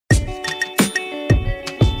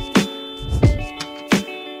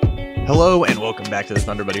Hello and welcome back to the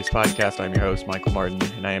Thunder Buddies podcast. I'm your host, Michael Martin,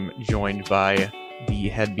 and I am joined by the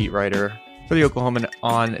head beat writer for the Oklahoman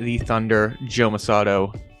on the Thunder, Joe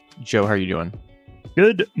Mussatto. Joe, how are you doing?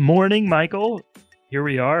 Good morning, Michael. Here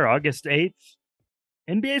we are, August 8th.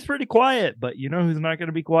 NBA's pretty quiet, but you know who's not going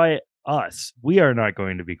to be quiet? Us. We are not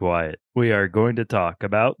going to be quiet. We are going to talk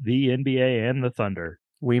about the NBA and the Thunder.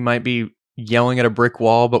 We might be yelling at a brick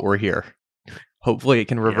wall, but we're here. Hopefully it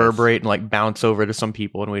can reverberate and bounce over to some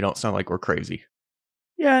people and we don't sound like we're crazy.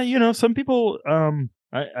 Yeah, you know, some people,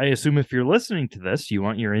 I assume if you're listening to this, you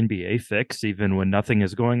want your NBA fix even when nothing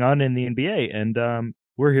is going on in the NBA, and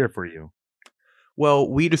we're here for you. Well,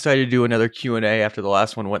 we decided to do another Q&A after the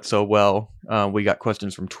last one went so well. We got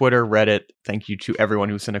questions from Twitter, Reddit. Thank you to everyone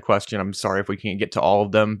who sent a question. I'm sorry if we can't get to all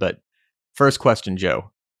of them, but first question, Joe,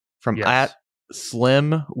 from at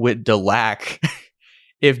Slim with Delac.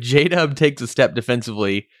 If J-Dub takes a step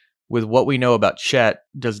defensively with what we know about Chet,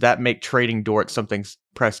 does that make trading Dort something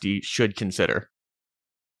Presti should consider?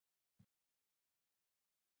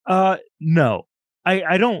 No,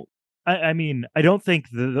 I don't. I mean, I don't think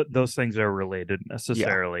those things are related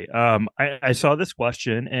necessarily. Yeah. I saw this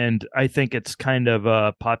question, and I think it's kind of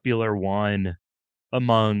a popular one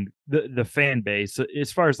among the fan base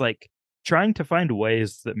as far as trying to find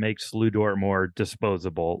ways that makes Lu Dort more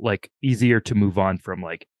disposable, easier to move on from.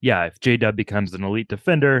 If J-Dub becomes an elite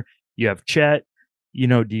defender, you have Chet,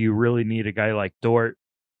 do you really need a guy like Dort?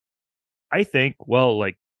 I think,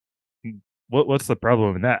 what's the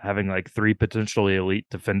problem in that? Having three potentially elite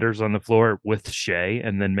defenders on the floor with Shea,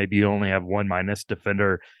 and then maybe you only have one minus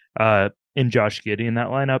defender in Josh Giddey in that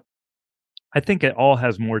lineup. I think it all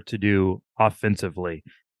has more to do offensively.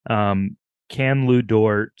 Can Lu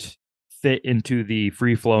Dort fit into the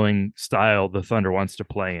free-flowing style the Thunder wants to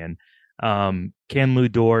play in? Can Lu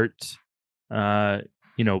Dort,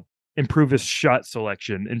 improve his shot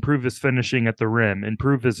selection, improve his finishing at the rim,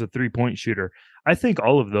 improve as a three-point shooter? I think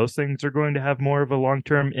all of those things are going to have more of a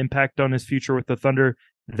long-term impact on his future with the Thunder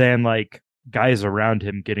than guys around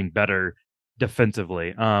him getting better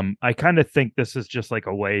defensively. I kind of think this is just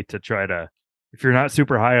a way to try to, if you're not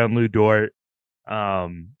super high on Lu Dort,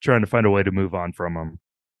 trying to find a way to move on from him.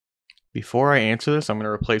 Before I answer this, I'm going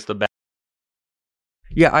to replace the back.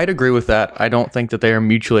 Yeah, I'd agree with that. I don't think that they are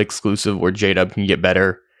mutually exclusive where J-Dub can get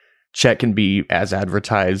better. Chet can be as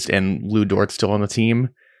advertised and Lu Dort's still on the team.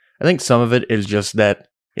 I think some of it is just that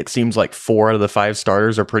it seems like 4 out of the 5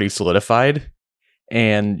 starters are pretty solidified.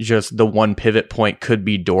 And just the one pivot point could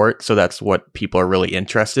be Dort. So that's what people are really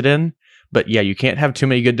interested in. But yeah, you can't have too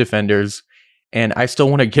many good defenders. And I still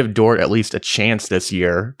want to give Dort at least a chance this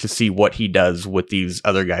year to see what he does with these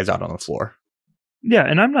other guys out on the floor. Yeah,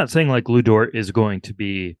 and I'm not saying Lu Dort is going to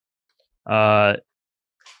be...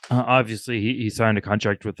 obviously, he signed a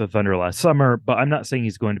contract with the Thunder last summer, but I'm not saying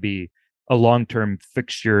he's going to be a long-term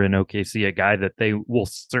fixture in OKC, a guy that they will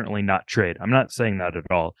certainly not trade. I'm not saying that at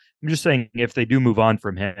all. I'm just saying if they do move on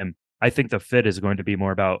from him, I think the fit is going to be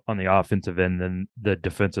more about on the offensive end than the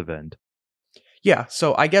defensive end. Yeah,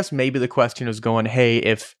 so I guess maybe the question is going, hey,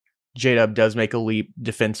 if J-Dub does make a leap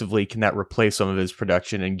defensively, can that replace some of his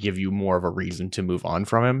production and give you more of a reason to move on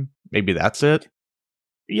from him? Maybe that's it?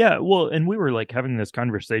 Yeah, well, and we were having this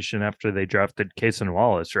conversation after they drafted Cason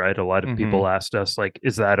Wallace, right? A lot of people asked us,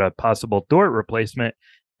 is that a possible Dort replacement?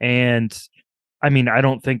 And I mean, I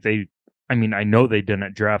know they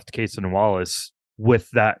didn't draft Cason Wallace with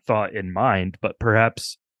that thought in mind, but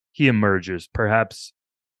perhaps he emerges, perhaps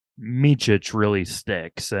Micic really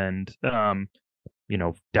sticks, and down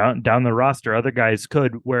the roster, other guys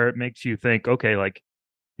could, where it makes you think, okay,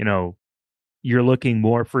 you're looking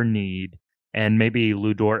more for need, and maybe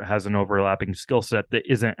Lu Dort has an overlapping skill set that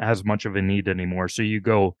isn't as much of a need anymore. So you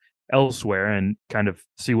go elsewhere and kind of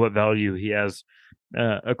see what value he has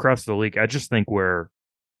across the league. I just think we're,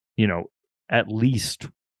 at least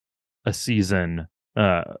a season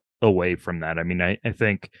away from that. I mean, I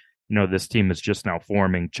think, this team is just now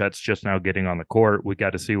forming. Chet's just now getting on the court. We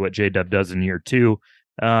got to see what J-Dub does in year 2.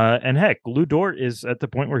 And heck, Lu Dort is at the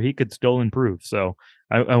point where he could still improve. So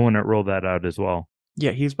I want to roll that out as well.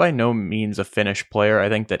 Yeah, he's by no means a finished player. I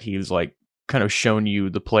think that he's kind of shown you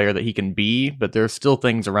the player that he can be, but there's still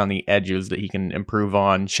things around the edges that he can improve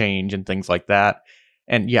on, change, and things like that.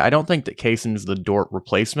 And yeah, I don't think that Cason's the Dort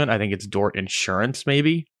replacement. I think it's Dort insurance,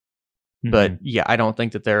 maybe. Mm-hmm. But yeah, I don't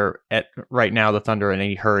think that they're right now, the Thunder, in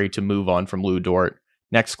any hurry to move on from Lu Dort.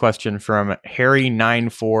 Next question from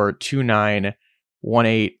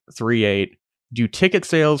Harry94291838. Do ticket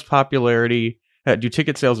sales and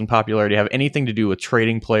popularity have anything to do with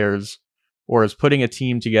trading players, or is putting a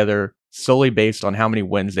team together solely based on how many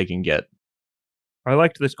wins they can get? I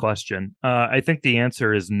liked this question. I think the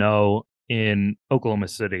answer is no in Oklahoma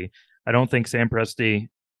City. I don't think Sam Presti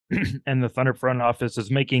and the Thunder front office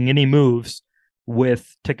is making any moves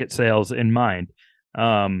with ticket sales in mind.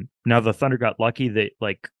 Now the Thunder got lucky that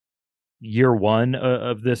like year one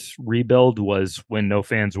of this rebuild was when no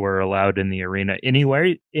fans were allowed in the arena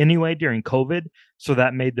anyway during COVID, so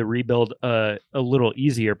that made the rebuild a little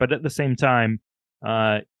easier. But at the same time,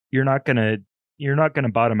 uh, you're not gonna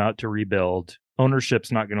bottom out to rebuild.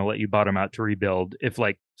 Ownership's not gonna let you bottom out to rebuild if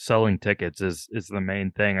like selling tickets is the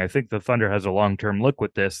main thing. I think the Thunder has a long term look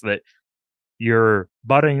with this, that you're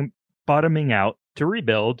bottoming out to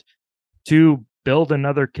rebuild to build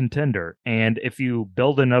another contender. And if you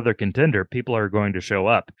build another contender, people are going to show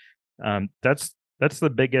up. That's the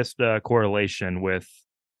biggest correlation with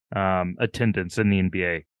attendance in the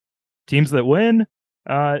NBA. Teams that win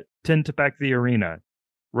tend to pack the arena,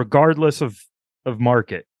 regardless of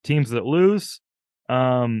market. Teams that lose,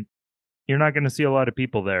 you're not going to see a lot of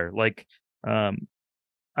people there. Like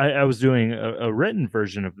I was doing a written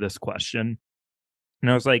version of this question, and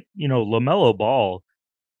I was like, LaMelo Ball,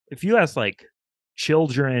 if you ask like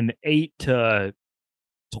children 8 to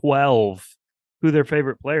 12 who their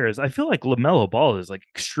favorite player is, I feel like LaMelo Ball is like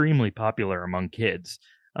extremely popular among kids.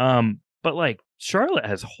 But like Charlotte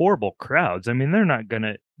has horrible crowds. I mean,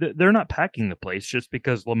 they're not packing the place just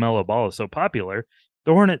because LaMelo Ball is so popular.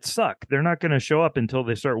 The Hornets suck. They're not going to show up until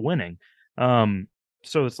they start winning.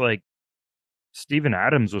 So it's like Steven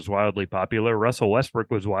Adams was wildly popular. Russell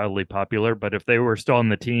Westbrook was wildly popular. But if they were still on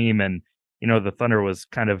the team and, the Thunder was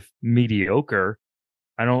kind of mediocre,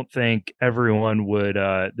 I don't think everyone would,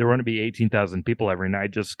 there wouldn't be 18,000 people every night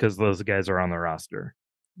just because those guys are on the roster.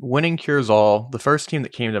 Winning cures all. The first team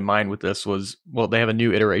that came to mind with this was, well, they have a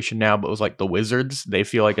new iteration now, but it was like the Wizards. They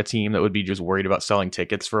feel like a team that would be just worried about selling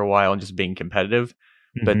tickets for a while and just being competitive.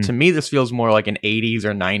 Mm-hmm. But to me, this feels more like an 80s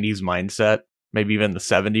or 90s mindset, maybe even the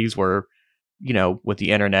 70s, where, with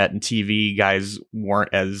the internet and TV, guys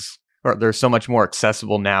weren't as, or they're so much more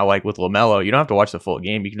accessible now. Like with LaMelo, you don't have to watch the full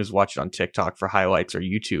game. You can just watch it on TikTok for highlights or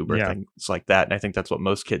YouTube or things like that. And I think that's what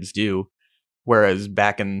most kids do. Whereas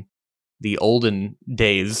back in the olden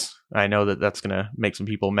days, I know that that's going to make some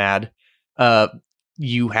people mad.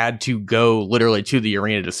 You had to go literally to the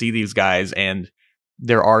arena to see these guys, and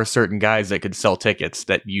there are certain guys that could sell tickets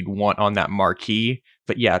that you'd want on that marquee.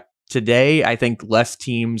 But yeah, today I think less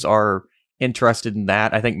teams are interested in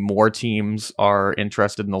that. I think more teams are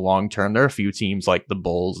interested in the long term. There are a few teams like the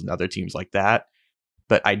Bulls and other teams like that,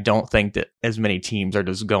 but I don't think that as many teams are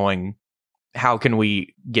just going, how can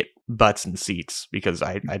we get butts and seats? Because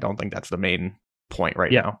I don't think that's the main point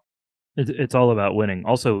right now. It's all about winning.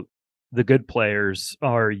 Also, the good players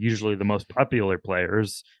are usually the most popular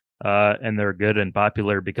players, and they're good and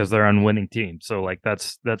popular because they're on winning teams. So like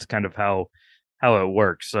that's kind of how it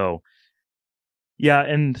works. So yeah,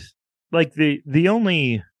 and like the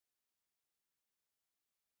only,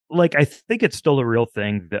 like, I think it's still a real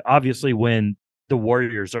thing that obviously when the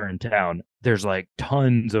Warriors are in town, there's like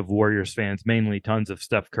tons of Warriors fans, mainly tons of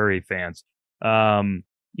Steph Curry fans. Anytime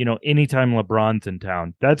LeBron's in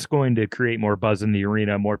town, that's going to create more buzz in the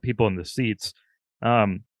arena, more people in the seats.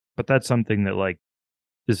 But that's something that like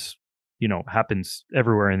is, happens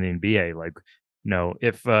everywhere in the NBA. Like,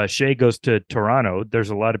 if Shea goes to Toronto, there's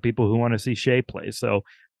a lot of people who want to see Shea play. So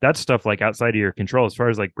that's stuff like outside of your control. As far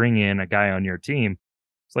as like bringing in a guy on your team,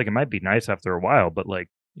 it's like it might be nice after a while, but like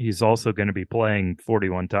he's also going to be playing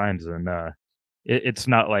 41 times, and it's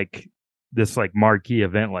not like this like marquee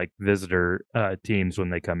event like visitor teams when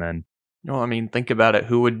they come in. No, I mean, think about it.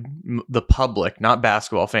 Who would the public, not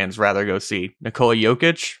basketball fans, rather go see? Nikola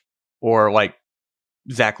Jokic or like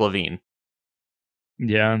Zach LaVine?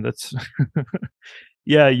 Yeah, that's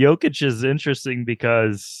yeah. Jokic is interesting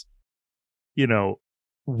because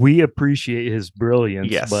we appreciate his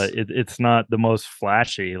brilliance, yes, but it's not the most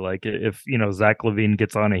flashy. Like if Zach LaVine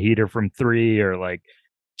gets on a heater from 3 or like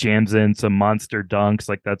jams in some monster dunks,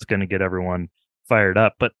 like that's going to get everyone fired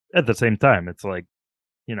up. But at the same time, it's like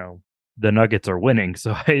the Nuggets are winning,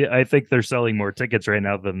 so I think they're selling more tickets right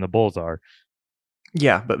now than the Bulls are.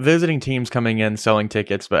 Yeah, but visiting teams coming in selling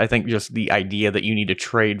tickets, but I think just the idea that you need to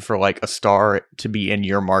trade for like a star to be in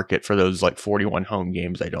your market for those like 41 home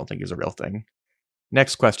games, I don't think is a real thing.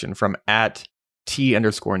 Next question from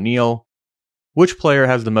 @T_Neil. Which player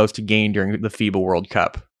has the most to gain during the FIBA World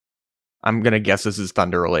Cup? I'm going to guess this is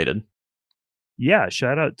Thunder related. Yeah,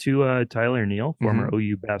 shout out to Tyler Neal, former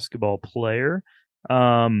OU basketball player.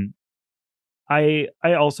 I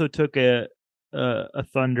also took a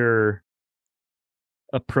Thunder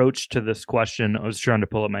approach to this question. I was trying to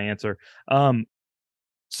pull up my answer.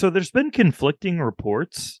 So there's been conflicting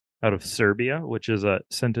reports out of Serbia, which is a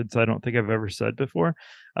sentence I don't think I've ever said before,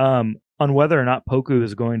 on whether or not Poku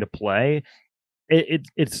is going to play.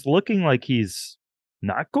 It's looking like he's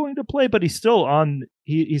not going to play, but he's still on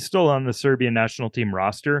the Serbian national team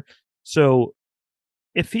roster. So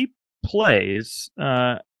if he plays,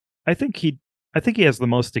 I think he has the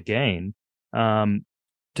most to gain,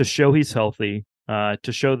 to show he's healthy,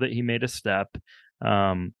 to show that he made a step.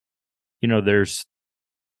 Um, there's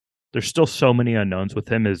still so many unknowns with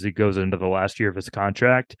him as he goes into the last year of his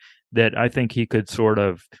contract that I think he could sort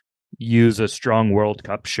of use a strong World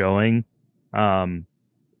Cup showing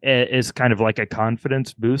as kind of like a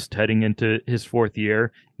confidence boost heading into his fourth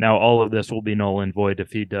year. Now, all of this will be null and void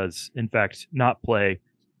if he does, in fact, not play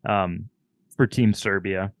for Team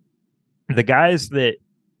Serbia. The guys that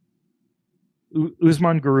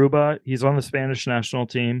Usman Garuba, he's on the Spanish national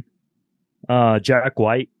team. Jack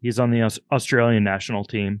White, he's on the Australian national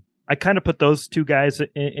team. I kind of put those two guys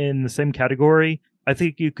in the same category. I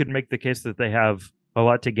think you could make the case that they have a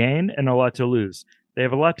lot to gain and a lot to lose. They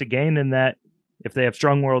have a lot to gain in that if they have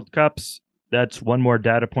strong World Cups, that's one more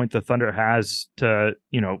data point the Thunder has to,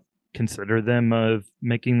 consider them of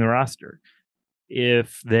making the roster.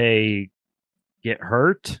 If they get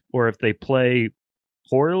hurt or if they play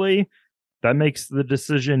poorly, that makes the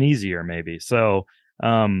decision easier maybe. So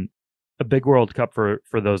a big World Cup for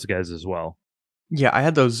those guys as well. Yeah, I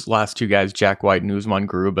had those last two guys, Jack White and Usman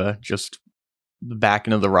Garuba, just back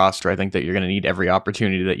into the roster. I think that you're going to need every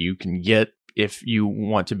opportunity that you can get if you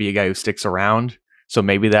want to be a guy who sticks around. So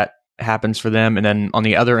maybe that happens for them. And then on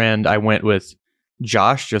the other end, I went with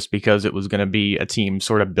Josh just because it was going to be a team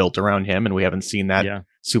sort of built around him. And we haven't seen that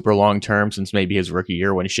super long term since maybe his rookie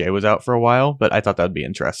year when Shea was out for a while. But I thought that would be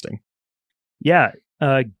interesting. Yeah.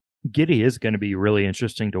 Giddey is going to be really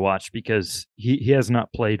interesting to watch because he has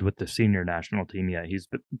not played with the senior national team yet. He's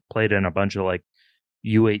played in a bunch of like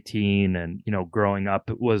U18 and, growing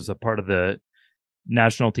up was a part of the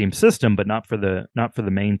national team system, but not for the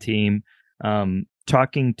main team.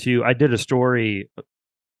 I did a story,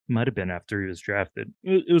 might have been after he was drafted.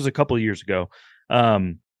 It was a couple of years ago.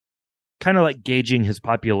 Kind of like gauging his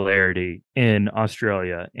popularity in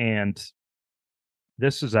Australia. And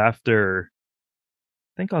this is after,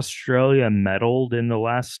 I think Australia medaled in the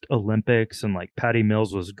last Olympics and like Patty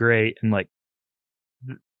Mills was great. And like,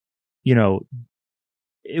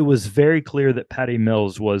 it was very clear that Patty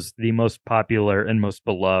Mills was the most popular and most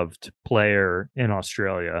beloved player in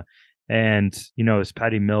Australia. And, as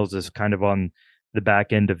Patty Mills is kind of on the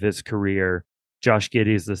back end of his career, Josh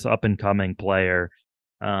Giddey is this up and coming player.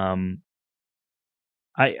 I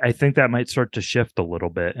think that might start to shift a little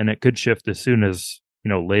bit, and it could shift as soon as,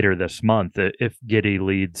 later this month if Giddey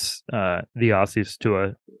leads the Aussies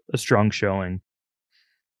to a strong showing.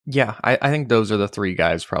 Yeah, I think those are the three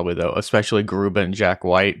guys probably though, especially Garuba and Jack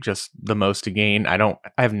White, just the most to gain. I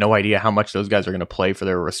have no idea how much those guys are going to play for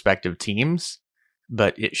their respective teams,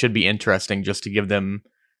 but it should be interesting just to give them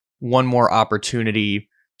one more opportunity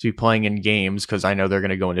to be playing in games because I know they're going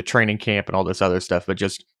to go into training camp and all this other stuff, but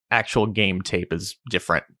just actual game tape is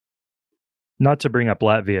different. Not to bring up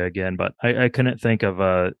Latvia again, but I couldn't think of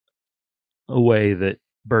a way that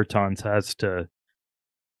Bertans has to.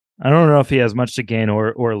 I don't know if he has much to gain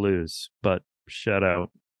or lose, but shout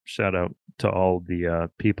out to all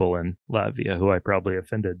the people in Latvia who I probably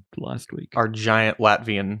offended last week. Our giant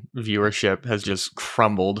Latvian viewership has just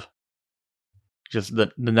crumbled. Just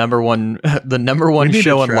the number one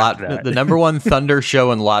show in Latvia, the number one Thunder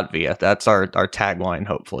show in Latvia. That's our tagline,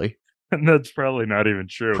 hopefully. And that's probably not even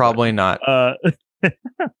true. Probably not.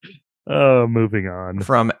 Moving on.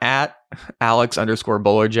 From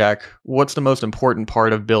 @Alex_Bowlerjack, what's the most important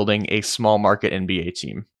part of building a small market NBA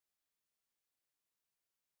team?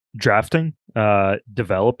 Drafting,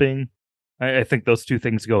 developing. I think those two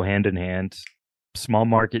things go hand in hand. Small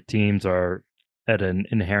market teams are at an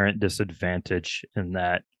inherent disadvantage in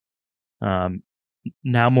that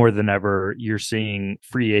now more than ever, you're seeing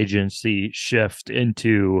free agency shift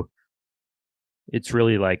into, it's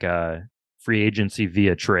really like a free agency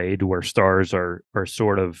via trade where stars are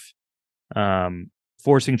sort of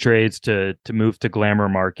forcing trades to move to glamour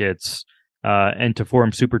markets and to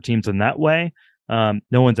form super teams in that way.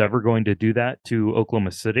 No one's ever going to do that to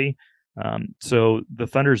Oklahoma City. So the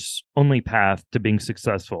Thunder's only path to being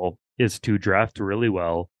successful is to draft really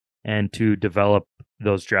well and to develop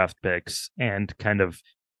those draft picks and kind of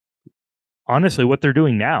honestly what they're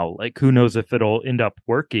doing now. Like, who knows if it'll end up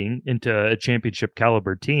working into a championship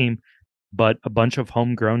caliber team, but a bunch of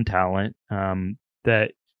homegrown talent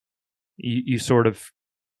that you sort of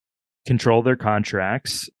control their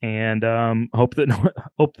contracts and hope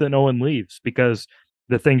that no one leaves, because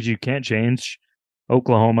the things you can't change,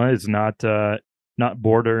 Oklahoma is not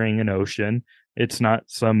bordering an ocean. It's not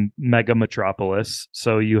some mega metropolis,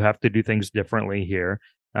 so you have to do things differently here.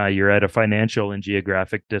 You're at a financial and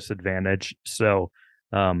geographic disadvantage. So,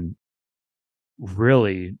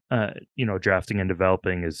 really, drafting and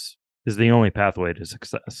developing is the only pathway to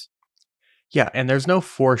success. Yeah, and there's no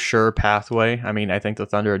for sure pathway. I mean, I think the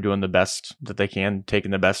Thunder are doing the best that they can,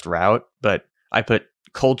 taking the best route, but I put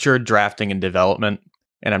culture, drafting, and development,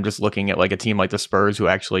 and I'm just looking at like a team like the Spurs who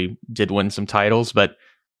actually did win some titles, but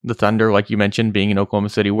the Thunder, like you mentioned, being in Oklahoma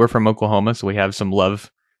City, we're from Oklahoma, so we have some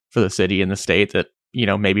love for the city and the state that,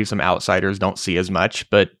 maybe some outsiders don't see as much,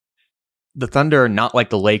 but the Thunder are not like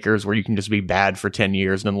the Lakers where you can just be bad for 10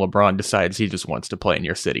 years and then LeBron decides he just wants to play in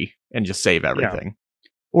your city and just save everything.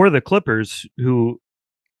 Or the Clippers, who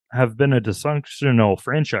have been a dysfunctional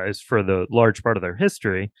franchise for the large part of their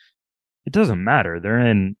history. It doesn't matter. They're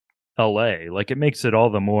in LA. Like, it makes it all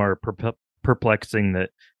the more perplexing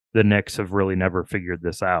that the Knicks have really never figured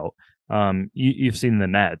this out. You've seen the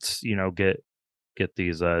Nets, get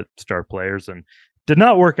these star players, and did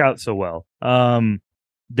not work out so well.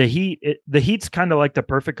 The Heat's kind of like the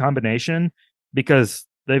perfect combination because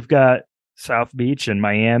they've got South Beach and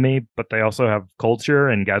Miami, but they also have culture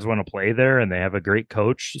and guys want to play there, and they have a great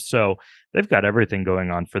coach. So they've got everything going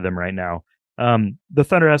on for them right now. The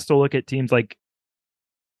Thunder has to look at teams like,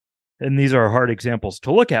 and these are hard examples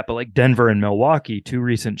to look at, but like Denver and Milwaukee, two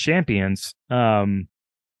recent champions.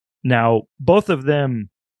 Now, both of them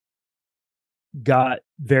got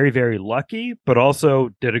very, very lucky, but also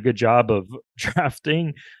did a good job of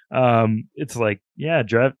drafting. It's like,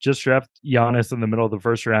 draft Giannis in the middle of the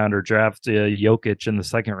first round or draft Jokic in the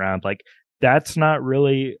second round. Like, that's not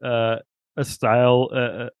really a style,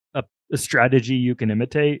 a strategy you can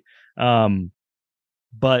imitate.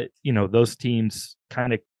 But, those teams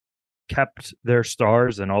kind of kept their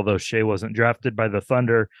stars, and although Shea wasn't drafted by the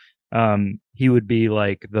Thunder, he would be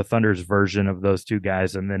like the Thunder's version of those two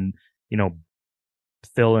guys, and then,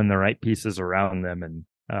 fill in the right pieces around them and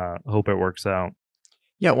hope it works out.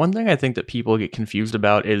 Yeah, one thing I think that people get confused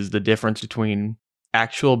about is the difference between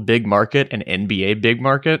actual big market and NBA big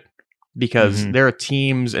market, because there are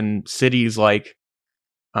teams and cities like,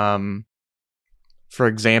 for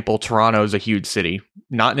example, Toronto is a huge city,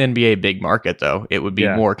 not an NBA big market though. It would be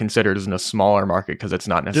more considered as in a smaller market because it's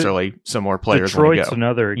not necessarily some more players. Detroit's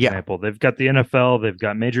another example. They've got the NFL, they've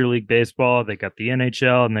got Major League Baseball, they got the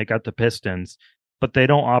NHL, and they got the Pistons. But they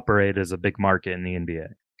don't operate as a big market in the NBA.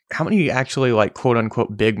 How many actually like quote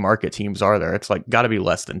unquote big market teams are there? It's like got to be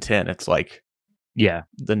less than 10. It's like,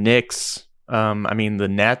 the Knicks, the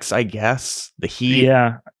Nets, I guess, the Heat,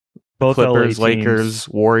 both Clippers, Lakers,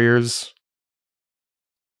 Warriors.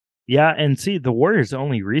 Yeah, and see, the Warriors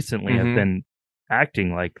only recently have been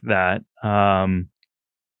acting like that.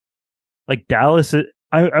 Like Dallas,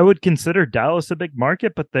 I would consider Dallas a big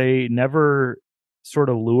market, but they never sort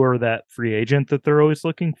of lure that free agent that they're always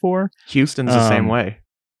looking for. Houston's the same way.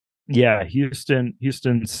 Yeah,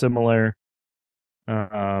 Houston's similar.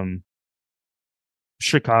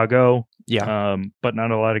 Chicago. Yeah. But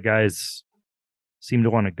not a lot of guys seem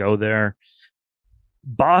to want to go there.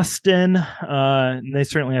 Boston, they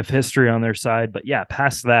certainly have history on their side, but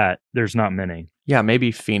past that, there's not many. Yeah,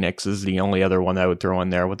 maybe Phoenix is the only other one that I would throw in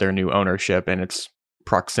there with their new ownership and its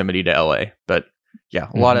proximity to LA. But a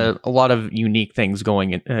lot of unique things go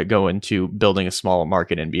into building a small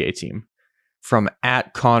market NBA team. From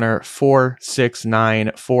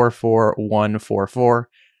 @Connor46944144.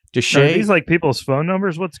 Does Shea, are these like people's phone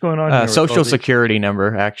numbers? What's going on here? Social security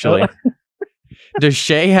number, actually. Does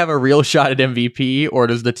Shea have a real shot at MVP, or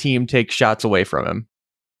does the team take shots away from him?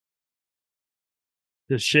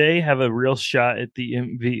 Does Shea have a real shot at the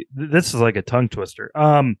MVP? This is like a tongue twister.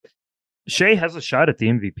 Shea has a shot at the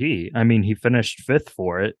MVP. I mean, he finished 5th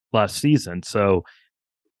for it last season. So,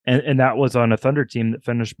 and that was on a Thunder team that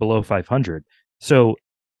finished below 500. So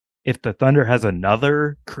if the Thunder has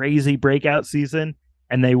another crazy breakout season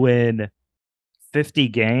and they win 50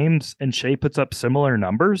 games and Shea puts up similar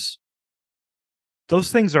numbers,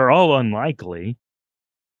 those things are all unlikely,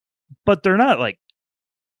 but they're not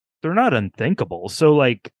unthinkable. So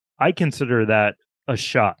like, I consider that a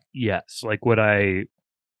shot. Yes. Like, would I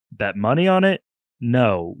bet money on it?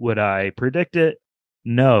 No. Would I predict it?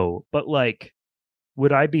 No. But like,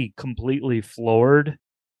 would I be completely floored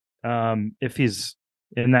if he's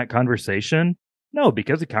in that conversation? No,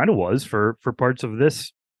 because it kind of was for parts of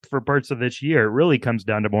this year. It really comes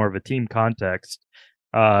down to more of a team context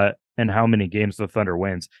and how many games the Thunder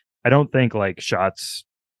wins. I don't think like shots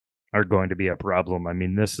are going to be a problem. I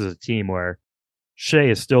mean, this is a team where Shea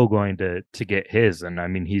is still going to get his, and I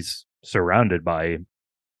mean, he's surrounded by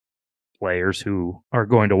players who are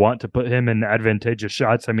going to want to put him in advantageous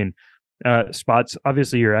shots. I mean, spots.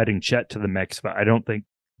 Obviously, you're adding Chet to the mix, but I don't think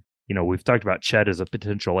we've talked about Chet as a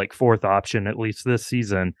potential like fourth option at least this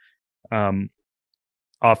season,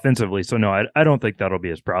 offensively. So no, I don't think that'll be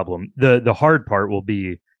his problem. The hard part will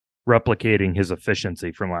be replicating his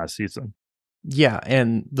efficiency from last season. Yeah,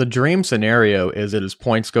 and the dream scenario is that his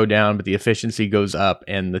points go down, but the efficiency goes up,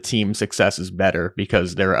 and the team success is better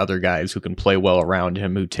because there are other guys who can play well around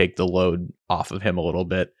him who take the load off of him a little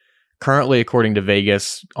bit. Currently, according to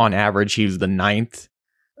Vegas, on average, he's the ninth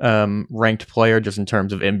ranked player just in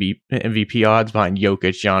terms of MVP odds behind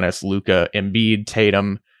Jokic, Giannis, Luka, Embiid,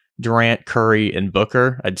 Tatum, Durant, Curry, and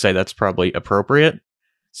Booker. I'd say that's probably appropriate.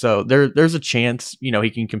 So there's a chance, he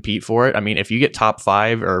can compete for it. I mean, if you get top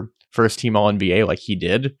 5 or first team All NBA like he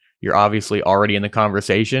did, you're obviously already in the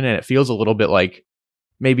conversation, and it feels a little bit like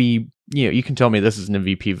maybe, you can tell me this is an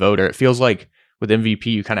MVP voter. It feels like with MVP,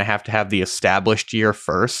 you kind of have to have the established year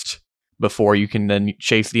first before you can then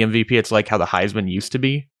chase the MVP. It's like how the Heisman used to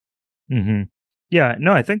be. Mm-hmm. Yeah,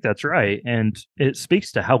 no, I think that's right. And it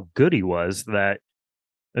speaks to how good he was that,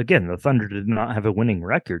 again, the Thunder did not have a winning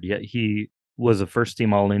record, yet he was a first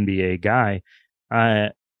team All NBA guy.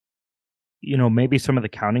 Maybe some of the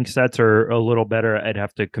counting sets are a little better. I'd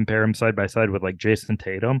have to compare him side by side with like Jason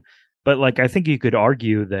Tatum. But like, I think you could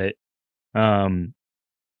argue that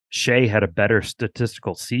Shea had a better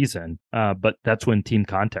statistical season, but that's when team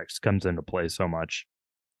context comes into play so much.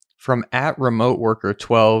 From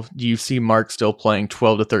 @remoteworker12, do you see Mark still playing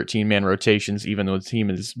 12 to 13 man rotations even though the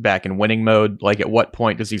team is back in winning mode? Like, at what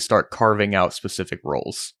point does he start carving out specific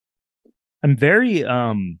roles? I'm very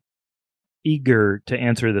eager to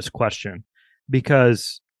answer this question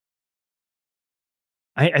because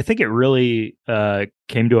I think it really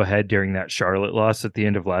came to a head during that Charlotte loss at the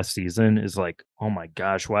end of last season. Is like, oh my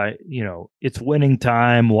gosh, why, it's winning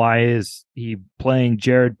time. Why is he playing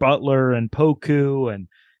Jared Butler and Poku and,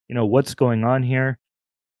 what's going on here?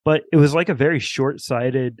 But it was like a very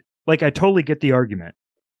short-sighted, like I totally get the argument,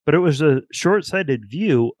 but it was a short-sighted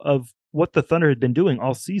view of what the Thunder had been doing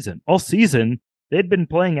all season. All season, they'd been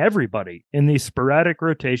playing everybody in these sporadic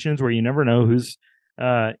rotations where you never know who's,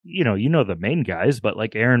 the main guys, but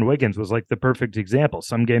like Aaron Wiggins was like the perfect example.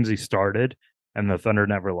 Some games he started and the Thunder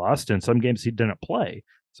never lost, and some games he didn't play.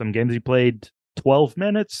 Some games he played 12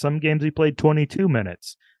 minutes, some games he played 22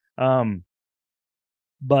 minutes.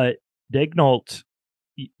 But Daigneault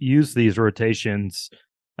used these rotations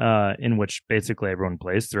in which basically everyone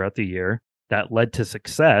plays throughout the year. That led to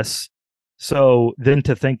success. So then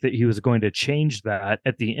to think that he was going to change that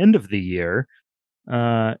at the end of the year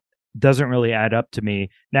doesn't really add up to me.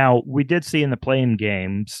 Now, we did see in the play-in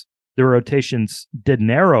games, the rotations did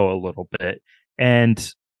narrow a little bit.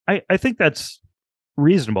 And I think that's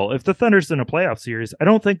reasonable. If the Thunder's in a playoff series, I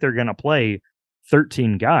don't think they're going to play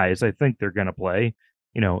 13 guys. I think they're going to play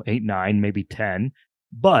 8, 9, maybe 10.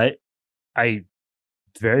 But I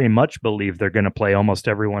very much believe they're going to play almost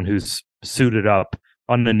everyone who's suited up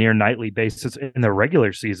on a near nightly basis in the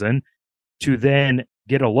regular season to then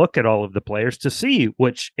get a look at all of the players to see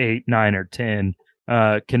which 8, 9, or 10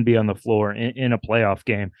 can be on the floor in a playoff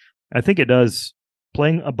game. I think it does.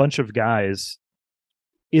 Playing a bunch of guys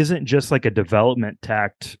isn't just like a development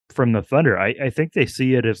tact from the Thunder. I think they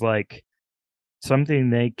see it as like something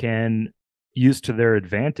they can use to their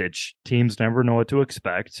advantage. Teams never know what to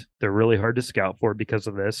expect. They're really hard to scout for because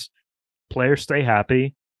of this. Players stay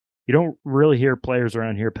happy. You don't really hear players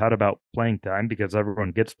around here pout about playing time because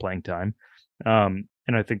everyone gets playing time.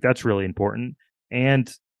 And I think that's really important.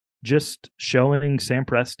 And just showing Sam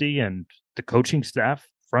Presti and the coaching staff,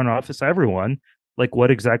 front office, everyone, like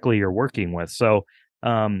what exactly you're working with. So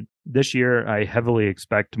this year, I heavily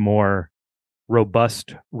expect more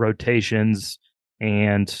robust rotations,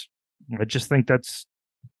 and I just think that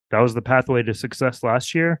was the pathway to success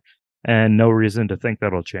last year, and no reason to think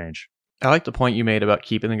that'll change. I like the point you made about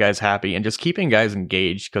keeping the guys happy and just keeping guys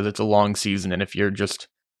engaged because it's a long season, and if you're just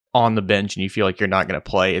on the bench and you feel like you're not going to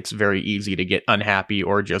play, it's very easy to get unhappy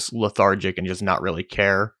or just lethargic and just not really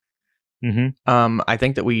care. Mm-hmm. I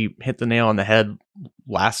think that we hit the nail on the head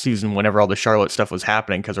last season whenever all the Charlotte stuff was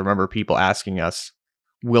happening, because I remember people asking us,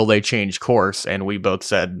 will they change course? And we both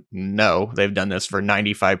said, no, they've done this for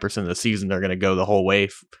 95% of the season. They're going to go the whole way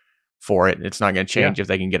for it. It's not going to change if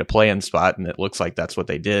they can get a play-in spot, and it looks like that's what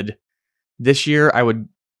they did. This year, I would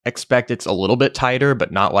expect it's a little bit tighter,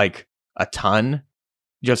 but not like a ton,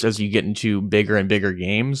 just as you get into bigger and bigger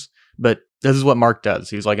games. But this is what Mark does.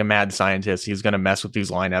 He's like a mad scientist. He's going to mess with these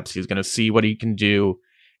lineups. He's going to see what he can do.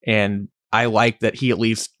 And I like that he at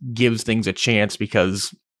least gives things a chance,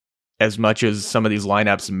 because as much as some of these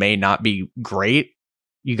lineups may not be great,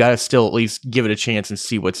 you got to still at least give it a chance and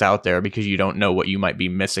see what's out there because you don't know what you might be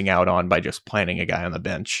missing out on by just planting a guy on the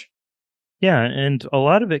bench. Yeah, and a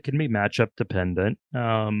lot of it can be matchup dependent.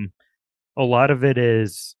 A lot of it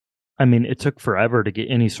is, I mean, it took forever to get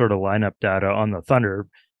any sort of lineup data on the Thunder,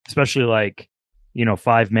 especially like,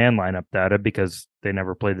 5-man lineup data because they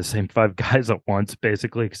never play the same 5 guys at once,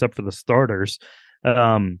 basically, except for the starters.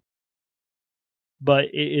 But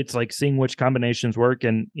it's like seeing which combinations work.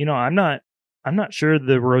 And, I'm not sure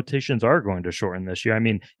the rotations are going to shorten this year. I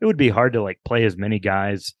mean, it would be hard to like play as many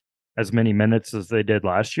guys as many minutes as they did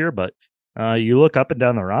last year, but you look up and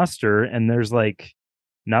down the roster and there's like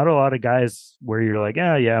not a lot of guys where you're like,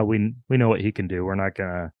 yeah, we know what he can do. We're not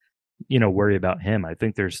gonna, worry about him. I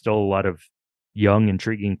think there's still a lot of young,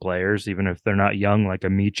 intriguing players, even if they're not young, like a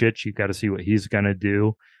Micic. You got to see what he's gonna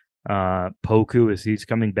do. Poku, as he's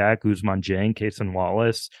coming back, Ousmane Dieng, Cason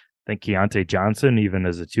Wallace. I think Keontae Johnson, even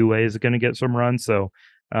as a two-way, is going to get some run. So,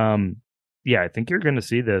 I think you're going to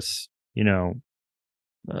see this,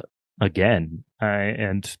 again,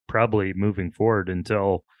 and probably moving forward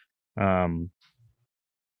until, the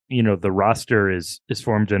roster is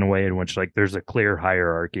formed in a way in which like there's a clear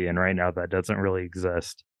hierarchy, and right now that doesn't really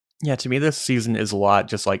exist. Yeah, to me, this season is a lot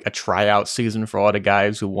just like a tryout season for a lot of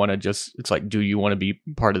guys who want to just, it's like, do you want to be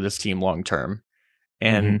part of this team long term?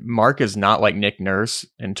 And Mark is not like Nick Nurse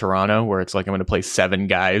in Toronto, where it's like, I'm going to play 7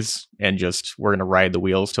 guys and just, we're going to ride the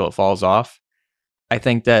wheels till it falls off. I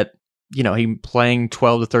think that, he playing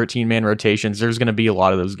 12 to 13 man rotations, there's going to be a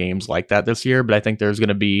lot of those games like that this year, but I think there's going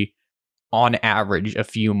to be, on average, a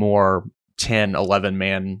few more 10, 11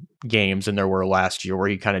 man games than there were last year, where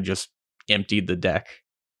he kind of just emptied the deck.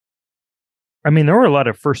 I mean, there were a lot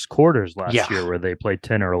of first quarters last year where they played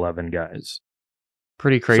 10 or 11 guys.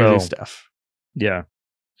 Pretty crazy stuff. Yeah.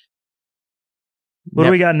 What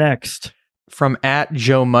do we got next? From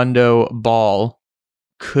 @JoeMundo_Ball,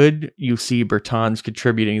 could you see Bertans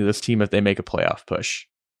contributing to this team if they make a playoff push?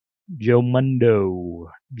 Joe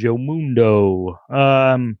Mundo.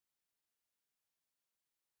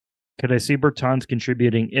 Could I see Bertans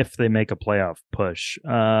contributing if they make a playoff push?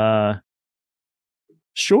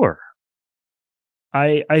 Sure.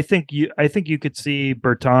 I think you could see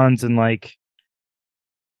Bertans and like,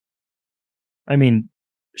 I mean,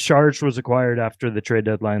 Sharge was acquired after the trade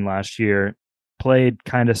deadline last year, played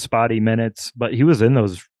kind of spotty minutes, but he was in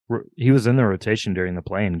the rotation during the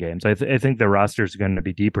play-in games. I think the roster is going to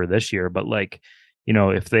be deeper this year, but like,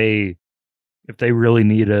 if they really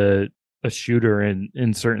need a shooter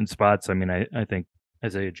in certain spots, I mean, I think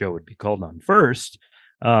Isaiah Joe would be called on first,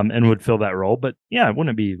 and would fill that role. But yeah, I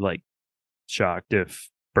wouldn't be like shocked if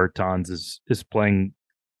Bertans is playing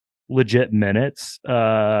legit minutes.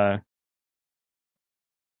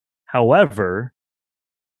 However,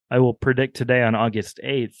 I will predict today on August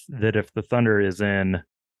 8th that if the Thunder is in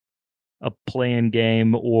a play-in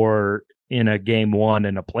game or in a game 1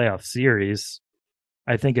 in a playoff series,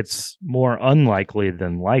 I think it's more unlikely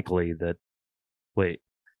than likely that,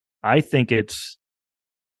 I think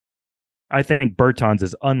Bertans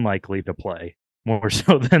is unlikely to play more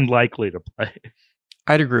so than likely to play.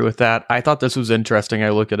 I'd agree with that. I thought this was interesting.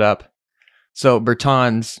 I looked it up. So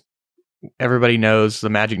Bertans, everybody knows the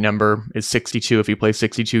magic number is 62. If he plays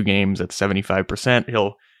 62 games, that's 75%.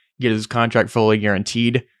 He'll get his contract fully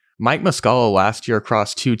guaranteed. Mike Muscala last year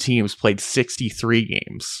across 2 teams played 63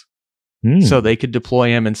 games. So they could deploy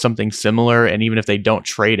him in something similar. And even if they don't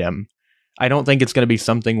trade him, I don't think it's going to be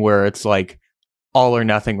something where it's like all or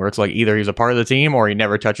nothing, where it's like either he's a part of the team or he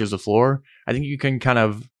never touches the floor. I think you can kind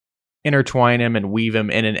of intertwine him and weave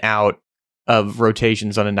him in and out of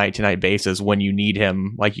rotations on a night-to-night basis when you need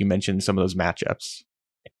him, like you mentioned, some of those matchups.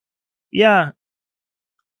 Yeah.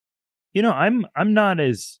 I'm not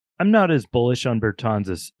as bullish on Bertans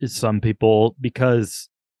as some people, because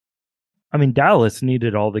I mean, Dallas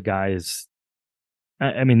needed all the guys.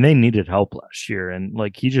 I mean, they needed help last year, and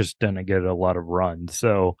like he just didn't get a lot of run.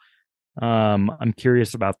 So I'm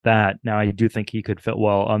curious about that. Now, I do think he could fit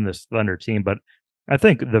well on this Thunder team, but I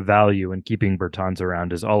think the value in keeping Bertans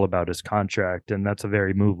around is all about his contract, and that's a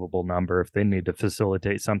very movable number if they need to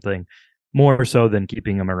facilitate something more so than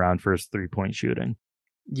keeping him around for his 3-point shooting.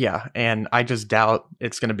 Yeah, and I just doubt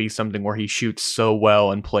it's going to be something where he shoots so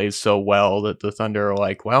well and plays so well that the Thunder are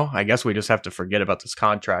like, well, I guess we just have to forget about this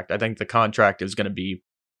contract. I think the contract is going to be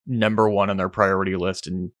number 1 on their priority list,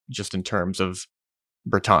 and just in terms of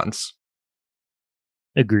Bertans.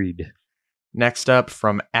 Agreed. Next up,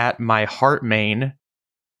 from @MyHeartMain,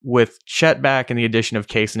 with Chet back and the addition of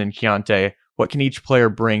Cason and Keontae, what can each player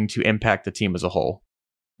bring to impact the team as a whole?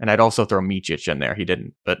 And I'd also throw Micic in there. He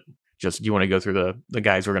didn't, but just, do you want to go through the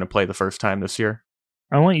guys who are going to play the first time this year?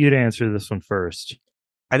 I want you to answer this one first.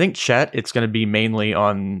 I think Chet, it's going to be mainly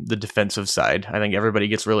on the defensive side. I think everybody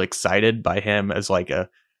gets really excited by him as like a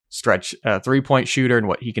stretch 3-point shooter and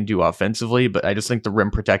what he can do offensively. But I just think the rim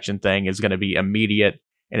protection thing is going to be immediate,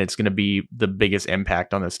 and it's going to be the biggest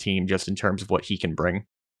impact on this team just in terms of what he can bring.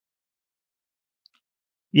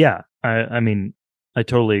 Yeah, I mean, I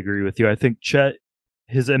totally agree with you. I think Chet,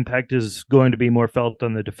 his impact is going to be more felt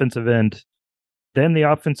on the defensive end than the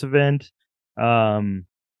offensive end.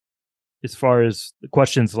 As far as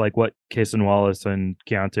questions like what Cason Wallace and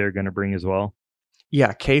Keontae are going to bring as well.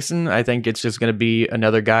 Yeah, Cason, I think it's just going to be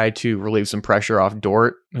another guy to relieve some pressure off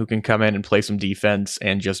Dort, who can come in and play some defense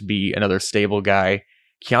and just be another stable guy.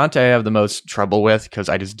 Keontae I have the most trouble with because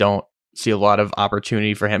I just don't see a lot of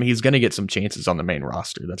opportunity for him. He's going to get some chances on the main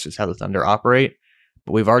roster. That's just how the Thunder operate.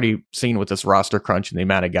 But we've already seen with this roster crunch and the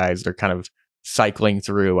amount of guys they're kind of cycling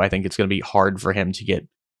through, I think it's going to be hard for him to get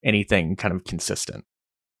anything kind of consistent.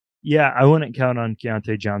 Yeah, I wouldn't count on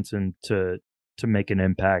Keontae Johnson to make an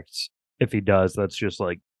impact. If he does, that's just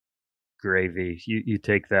like gravy. You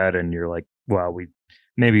take that and you're like, wow, we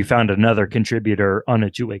maybe found another contributor on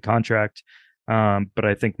a 2-way contract. But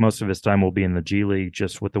I think most of his time will be in the G League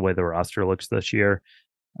just with the way the roster looks this year.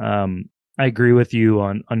 I agree with you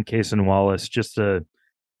on Cason Wallace, just a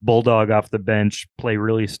bulldog off the bench, play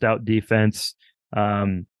really stout defense.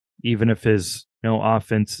 Even if his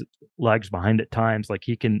offense lags behind at times, like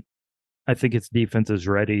he can, I think its defense is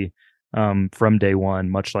ready from day one,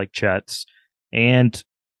 much like Chet's. And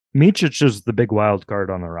Micic is the big wild card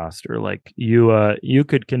on the roster. Like you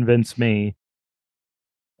could convince me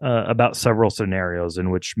about several scenarios in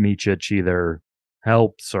which Micic either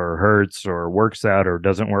helps or hurts or works out or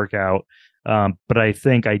doesn't work out. But I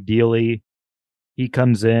think ideally he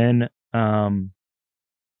comes in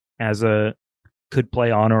as could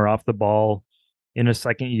play on or off the ball in a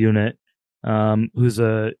second unit, who's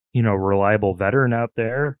a reliable veteran out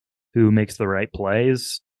there who makes the right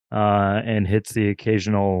plays and hits the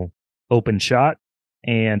occasional open shot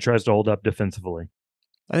and tries to hold up defensively.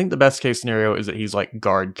 I think the best case scenario is that he's like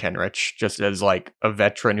guard Kenrich, just as like a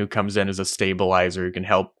veteran who comes in as a stabilizer who can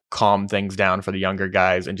help calm things down for the younger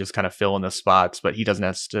guys and just kind of fill in the spots, but he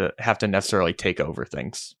doesn't have to necessarily take over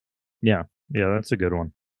things. Yeah, that's a good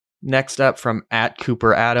one. Next up from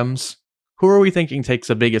 @Cooper Adams, who are we thinking takes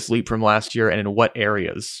the biggest leap from last year and in what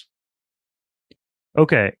areas?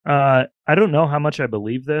 Okay, I don't know how much I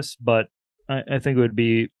believe this, but I think it would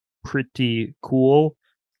be pretty cool.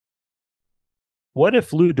 What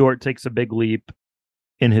if Lu Dort takes a big leap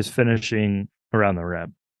in his finishing around the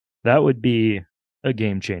rim? That would be a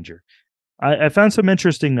game changer. I found some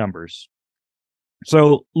interesting numbers.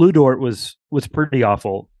 So Lu Dort was pretty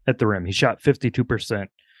awful at the rim. He shot 52%,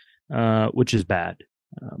 which is bad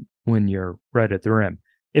when you're right at the rim.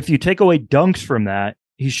 If you take away dunks from that,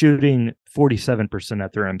 he's shooting 47%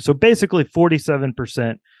 at the rim. So basically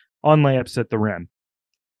 47% on layups at the rim.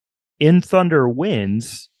 In Thunder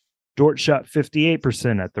wins, Dort shot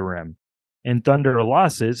 58% at the rim. In Thunder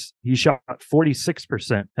losses, he shot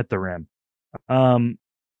 46% at the rim.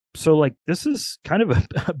 So like this is kind of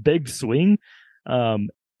a big swing.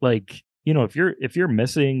 Like, if you're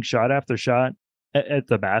missing shot after shot at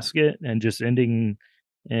the basket and just ending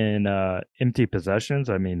in empty possessions,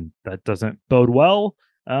 I mean, that doesn't bode well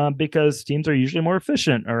because teams are usually more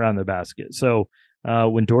efficient around the basket. So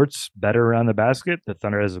when Dort's better around the basket, the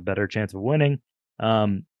Thunder has a better chance of winning.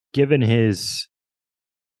 Given his,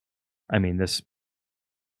 I mean, this,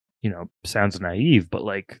 sounds naive, but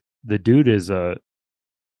like the dude is a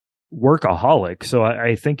workaholic. So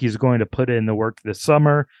I think he's going to put in the work this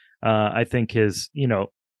summer. I think he's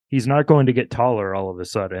not going to get taller all of a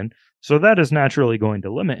sudden. So that is naturally going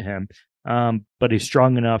to limit him. But he's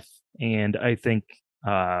strong enough. And I think,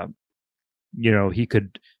 he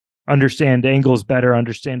could understand angles better,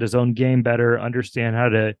 understand his own game better, understand how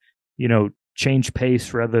to, change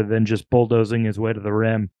pace rather than just bulldozing his way to the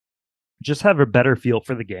rim. Just have a better feel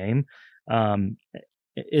for the game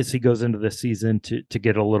as he goes into the season to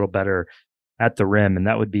get a little better at the rim, and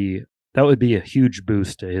that would be a huge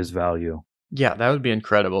boost to his value. Yeah, that would be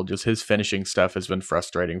incredible. Just his finishing stuff has been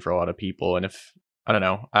frustrating for a lot of people, and if I don't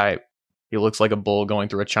know, he looks like a bull going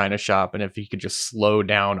through a china shop, and if he could just slow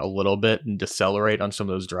down a little bit and decelerate on some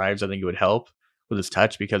of those drives, I think it would help with his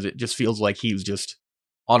touch because it just feels like he's just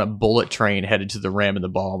on a bullet train headed to the rim and the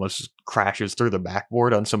ball almost just crashes through the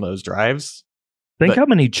backboard on some of those drives. Think how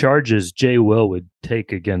many charges Jay Will would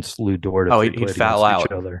take against Lu Dort if he'd foul out.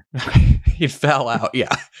 Each other. He'd foul out,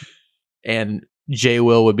 yeah. And Jay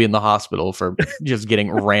Will would be in the hospital for just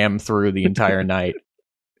getting rammed through the entire night.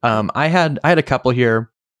 I had a couple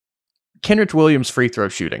here. Kenrich Williams free throw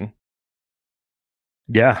shooting.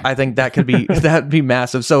 Yeah. I think that could be that'd be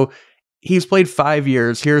massive. So he's played 5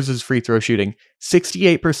 years. Here's his free throw shooting: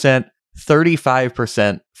 68%,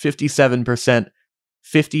 35%, 57%,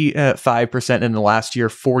 55%, in the last year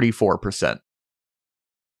 44%.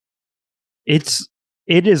 It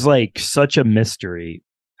is like such a mystery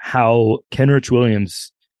how Kenrich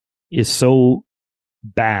Williams is so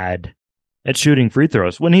bad at shooting free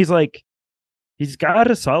throws when he's got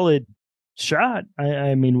a solid shot.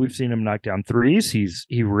 I mean, we've seen him knock down threes.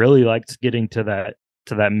 He really likes getting to that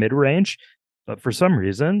mid range, but for some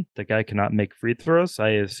reason the guy cannot make free throws. I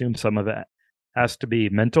assume some of it has to be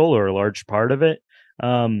mental, or a large part of it.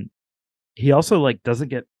 He also doesn't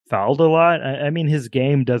get fouled a lot. I mean, his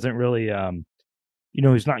game doesn't really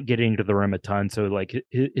he's not getting to the rim a ton, so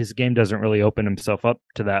his game doesn't really open himself up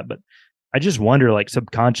to that. But I just wonder,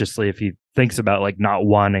 subconsciously, if he thinks about not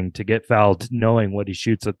wanting to get fouled, knowing what he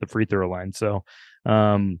shoots at the free throw line. So,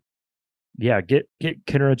 get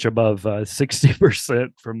Kenrich above 60%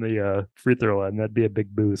 from the free throw line. That'd be a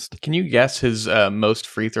big boost. Can you guess his most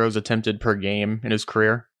free throws attempted per game in his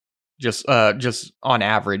career? Just on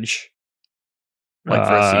average, for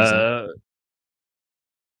a season.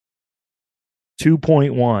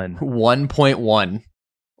 2.1. 1.1.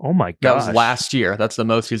 Oh my god! That was last year. That's the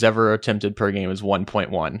most he's ever attempted per game, is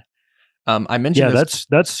 1.1. I mentioned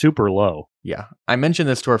that's super low. Yeah, I mentioned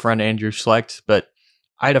this to our friend Andrew Schlecht, but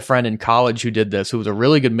I had a friend in college who did this, who was a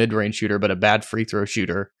really good mid-range shooter but a bad free throw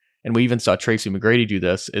shooter, and we even saw Tracy McGrady do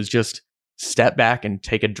this. Is just step back and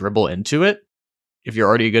take a dribble into it. If you're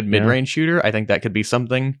already a good mid-range shooter, I think that could be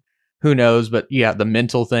something. Who knows? But yeah, the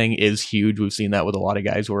mental thing is huge. We've seen that with a lot of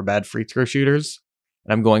guys who are bad free throw shooters.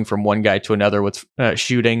 And I'm going from one guy to another with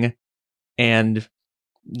shooting. And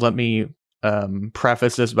let me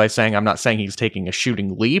preface this by saying I'm not saying he's taking a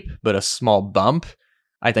shooting leap, but a small bump.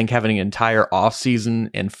 I think having an entire offseason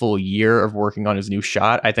and full year of working on his new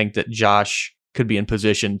shot, I think that Josh could be in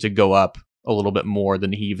position to go up a little bit more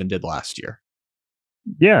than he even did last year.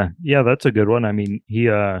 Yeah, that's a good one. I mean, he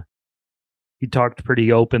talked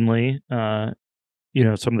pretty openly. Some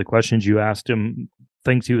of the questions you asked him,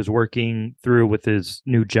 things he was working through with his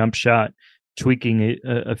new jump shot, tweaking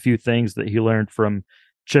a few things that he learned from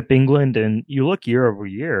Chip England. And you look year over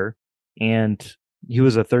year, and he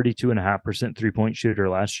was a 32.5% 3-point shooter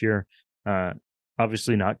last year.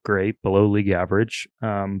 Obviously not great, below league average.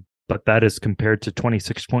 But that is compared to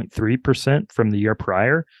 26.3% from the year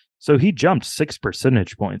prior. So he jumped 6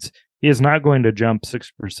 percentage points. He is not going to jump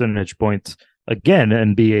 6 percentage points again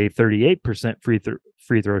and be a 38%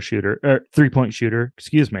 free throw shooter, or 3-point shooter,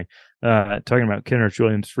 excuse me. Talking about Kenrich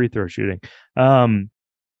Williams free throw shooting.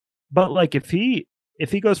 But if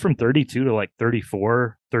he goes from 32 to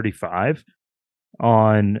 34, 35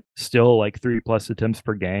 on still 3+ attempts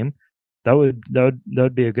per game, that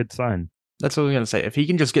would be a good sign. That's what I was going to say. If he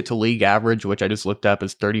can just get to league average, which I just looked up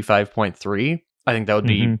is 35.3, I think that would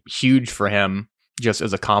be huge for him, just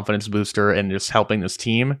as a confidence booster and just helping this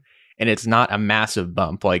team. And it's not a massive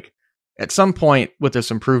bump. At some point with this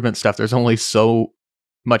improvement stuff, there's only so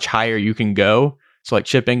much higher you can go. So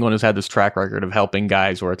Chip England has had this track record of helping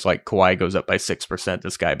guys where it's Kawhi goes up by 6%,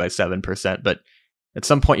 this guy by 7%. But at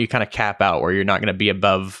some point you kind of cap out where you're not going to be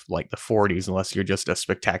above the 40s unless you're just a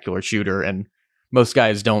spectacular shooter. And most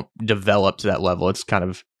guys don't develop to that level. It's kind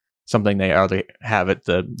of something they already have at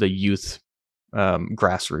the youth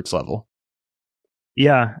grassroots level.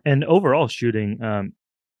 Yeah, and overall shooting,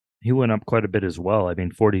 he went up quite a bit as well. I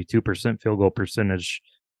mean, 42% field goal percentage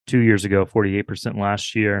 2 years ago, 48%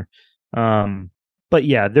 last year. But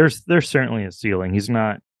yeah, there's certainly a ceiling. He's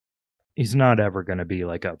not ever going to be a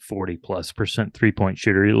 40+% 3-point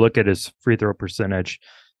shooter. You look at his free throw percentage,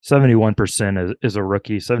 71% is a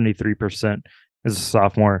rookie, 73% is a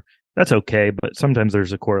sophomore. That's okay, but sometimes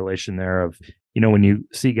there's a correlation there of, when you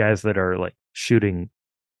see guys that are shooting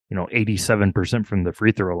 87% from the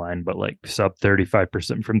free throw line, but sub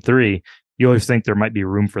 35% from three, you always think there might be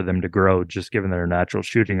room for them to grow just given their natural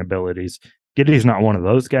shooting abilities. Giddey's not one of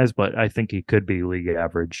those guys, but I think he could be league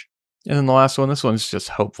average. And then the last one, this one's just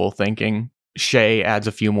hopeful thinking. Shea adds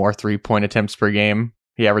a few more 3-point attempts per game.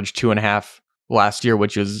 He averaged 2.5 last year,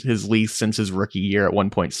 which is his least since his rookie year at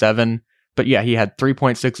 1.7. But yeah, he had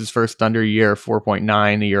 3.6 his first Thunder year,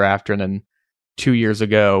 4.9 the year after, and then 2 years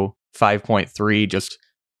ago, 5.3, just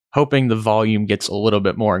hoping the volume gets a little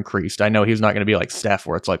bit more increased. I know he's not going to be like Steph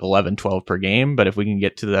where it's 11, 12 per game, but if we can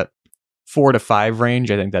get to that 4 to 5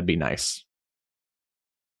 range, I think that'd be nice.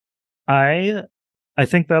 I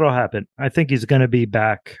think that'll happen. I think he's going to be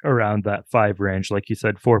back around that 5 range. Like you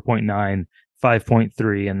said, 4.9,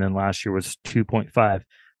 5.3, and then last year was 2.5.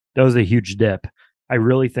 That was a huge dip. I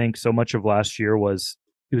really think so much of last year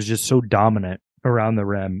he was just so dominant around the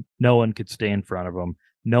rim. No one could stay in front of him.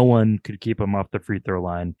 No one could keep him off the free throw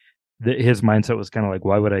line. His mindset was kind of like,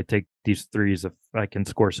 why would I take these threes if I can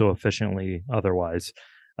score so efficiently otherwise?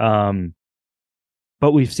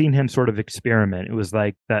 But we've seen him sort of experiment. It was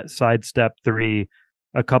like that sidestep three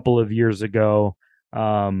a couple of years ago.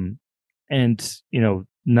 And,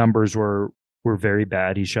 numbers were very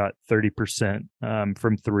bad. He shot 30%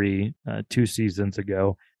 from three 2 seasons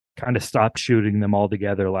ago, kind of stopped shooting them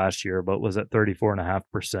altogether last year, but was at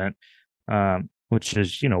 34.5%, which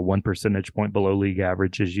is, 1 percentage point below league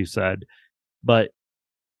average, as you said. But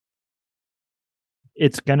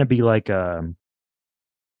it's going to be like a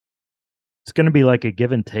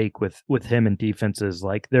give and take with him and defenses.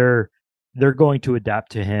 Like they're going to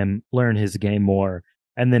adapt to him, learn his game more,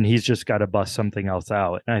 and then he's just got to bust something else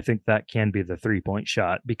out. And I think that can be the 3-point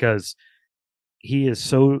shot, because he is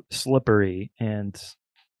so slippery and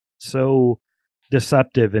so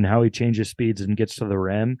deceptive in how he changes speeds and gets to the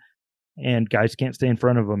rim, and guys can't stay in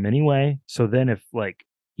front of him anyway. So then if like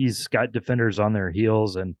he's got defenders on their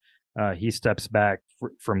heels and he steps back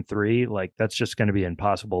from three, like that's just going to be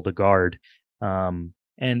impossible to guard. And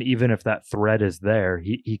even if that threat is there,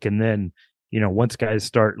 he can then, once guys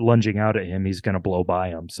start lunging out at him, he's going to blow by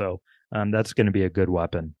them. So that's going to be a good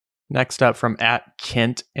weapon. Next up from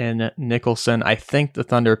 @Kent and Nicholson, I think the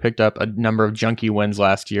Thunder picked up a number of junky wins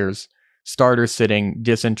last year's starters sitting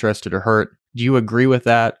disinterested or hurt. Do you agree with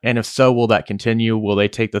that? And if so, will that continue? Will they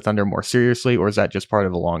take the Thunder more seriously, or is that just part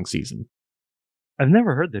of a long season? I've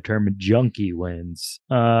never heard the term junky wins.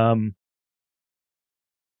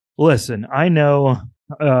 Listen, I know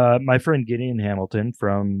my friend Gideon Hamilton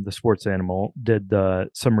from the Sports Animal did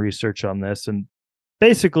some research on this, and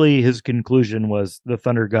basically his conclusion was the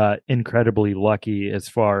Thunder got incredibly lucky as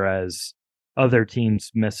far as other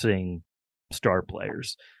teams missing star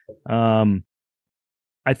players.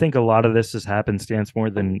 I think a lot of this is happenstance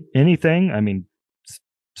more than anything. I mean,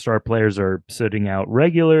 star players are sitting out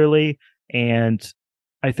regularly, and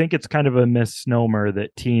I think it's kind of a misnomer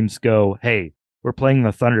that teams go, hey, we're playing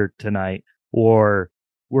the Thunder tonight, or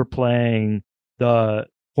we're playing the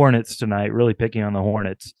Hornets tonight, really picking on the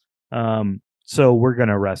Hornets. So we're going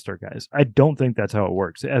to rest our guys. I don't think that's how it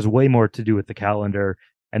works. It has way more to do with the calendar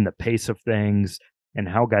and the pace of things and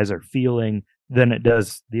how guys are feeling than it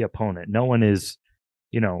does the opponent. No one is,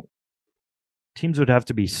 teams would have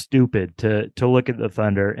to be stupid to look at the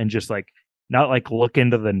Thunder and just like, not like look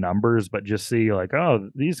into the numbers, but just see like, oh,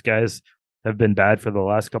 these guys have been bad for the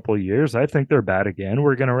last couple of years. I think they're bad again.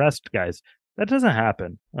 We're going to rest guys. That doesn't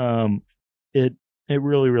happen. It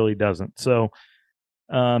really, really doesn't. So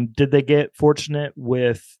did they get fortunate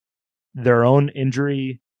with their own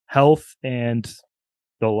injury health and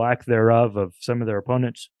the lack thereof of some of their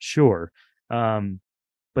opponents? Sure.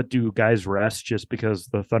 But do guys rest just because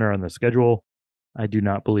the Thunder are on the schedule? I do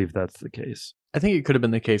not believe that's the case. I think it could have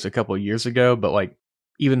been the case a couple of years ago, but like,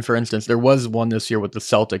 even for instance, there was one this year with the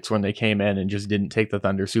Celtics when they came in and just didn't take the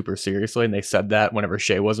Thunder super seriously. And they said that whenever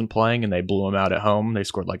Shea wasn't playing, and they blew him out at home. They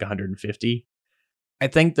scored like 150. I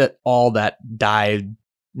think that all that died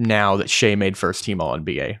now that Shea made first team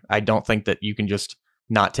All-NBA. I don't think that you can just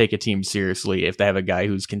not take a team seriously if they have a guy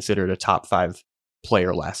who's considered a top 5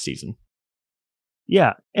 player last season.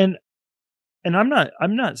 Yeah. And I'm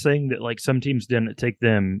not saying that like some teams didn't take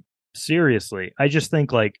them seriously. I just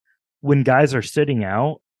think like when guys are sitting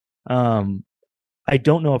out, I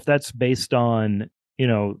don't know if that's based on,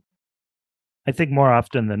 I think more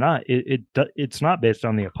often than not, it's not based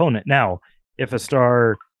on the opponent. Now, if a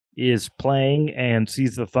star is playing and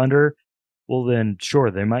sees the Thunder, well then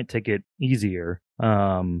sure, they might take it easier.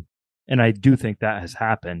 And I do think that has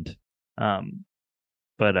happened.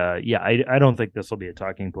 But yeah, I don't think this will be a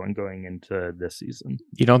talking point going into this season.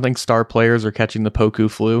 You don't think star players are catching the Poku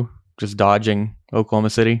flu, just dodging Oklahoma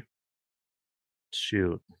City?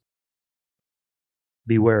 Shoot.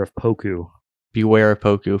 Beware of Poku. Beware of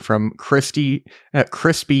Poku. From Crispy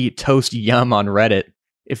Toast Yum on Reddit.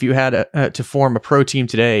 If you had to form a pro team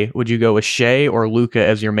today, would you go with Shea or Luka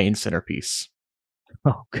as your main centerpiece?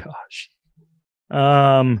 Oh gosh.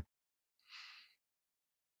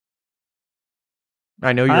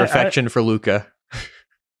 I know your affection for Luka.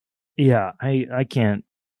 Yeah, I can't.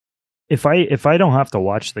 If I don't have to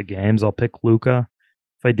watch the games, I'll pick Luka.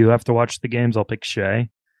 If I do have to watch the games, I'll pick Shea.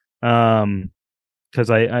 Because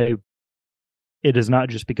it is not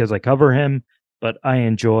just because I cover him, but I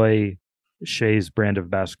enjoy Shea's brand of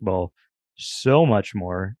basketball so much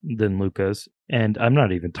more than Luka's. And I'm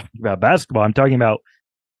not even talking about basketball. I'm talking about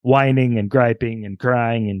whining and griping and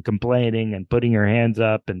crying and complaining and putting your hands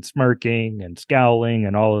up and smirking and scowling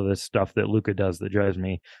and all of this stuff that Luka does that drives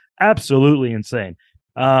me absolutely insane.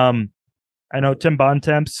 I know Tim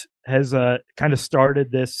Bontemps has kind of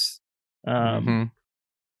started this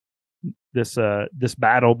this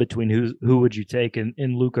battle between who would you take in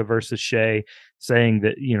Luka versus Shea, saying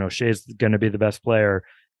that Shea's going to be the best player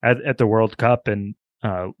at the World Cup, and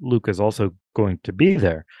Luka's also going to be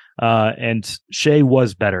there. And Shea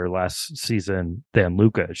was better last season than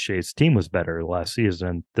Luka. Shea's team was better last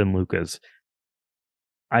season than Luka's.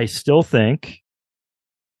 I still think,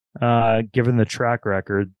 given the track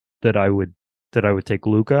record, that I would take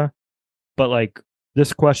Luka, but like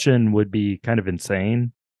this question would be kind of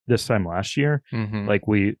insane this time last year. Like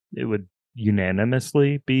it would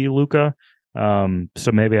unanimously be Luka.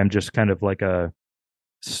 So maybe I'm just kind of like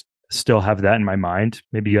still have that in my mind.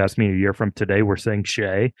 Maybe you ask me a year from today, we're saying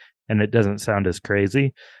Shea, and it doesn't sound as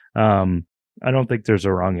crazy. I don't think there's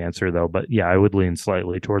a wrong answer though, but yeah, I would lean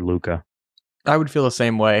slightly toward Luka. I would feel the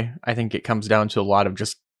same way. I think it comes down to a lot of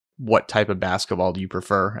just what type of basketball do you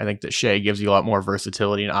prefer. I think that Shea gives you a lot more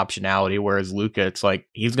versatility and optionality, whereas Luka, it's like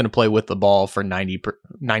he's going to play with the ball for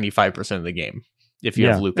 95% of the game if you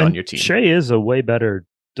have Luka on your team. Shea is a way better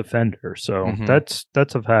defender, so that's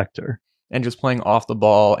a factor. And just playing off the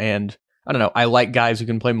ball, and I don't know, I like guys who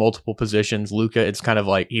can play multiple positions. Luka, it's kind of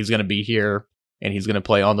like he's going to be here and he's going to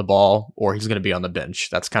play on the ball, or he's going to be on the bench.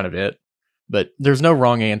 That's kind of it. But there's no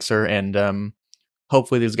wrong answer, and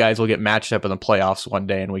hopefully these guys will get matched up in the playoffs one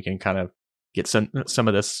day, and we can kind of get some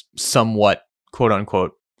of this somewhat quote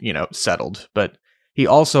unquote settled. But he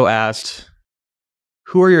also asked,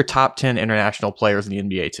 who are your top 10 international players in the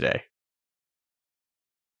NBA today?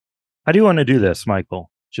 How do you want to do this, Michael?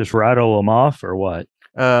 Just rattle them off or what?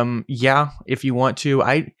 Yeah, if you want to.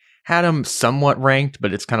 I had them somewhat ranked,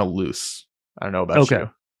 but it's kind of loose. I don't know about you.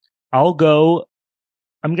 I'll go.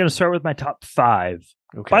 I'm going to start with my top 5.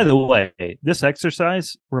 Okay. By the way, this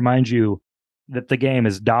exercise reminds you that the game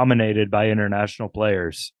is dominated by international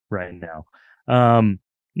players right now.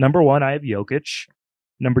 Number 1, I have Jokic.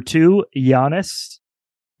 Number 2, Giannis.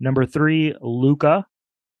 Number 3, Luka.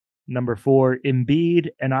 Number 4, Embiid.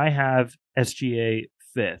 And I have SGA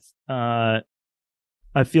 5th. I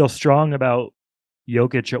feel strong about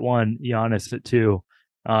Jokic at 1, Giannis at 2.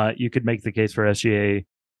 You could make the case for SGA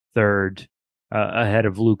 3rd. Ahead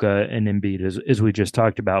of Luka and Embiid, as we just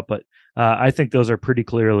talked about. But I think those are pretty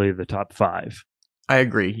clearly the top 5. I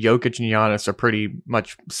agree. Jokic and Giannis are pretty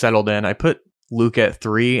much settled in. I put Luka at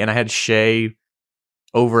 3, and I had Shea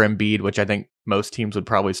over Embiid, which I think most teams would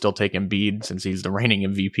probably still take Embiid since he's the reigning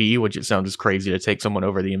MVP, which it sounds crazy to take someone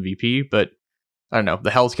over the MVP. But I don't know,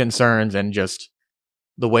 the health concerns and just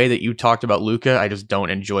the way that you talked about Luka, I just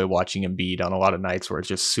don't enjoy watching Embiid on a lot of nights where it's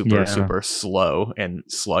just super slow and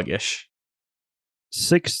sluggish.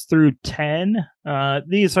 6 through 10.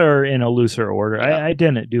 These are in a looser order. Yeah. I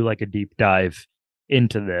didn't do like a deep dive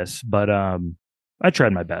into this, but I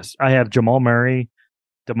tried my best. I have Jamal Murray,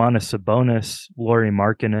 Domantas Sabonis, Lauri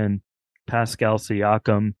Markkanen, Pascal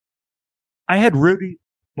Siakam. I had Rudy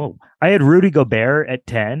Gobert at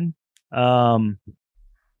 10. And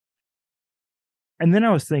then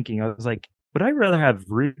I was thinking, I was like, would I rather have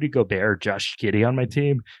Rudy Gobert or Josh Giddey on my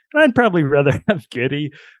team? And I'd probably rather have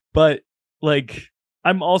Giddey, but like,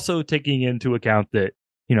 I'm also taking into account that,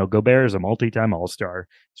 Gobert is a multi-time All-Star.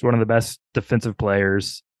 He's one of the best defensive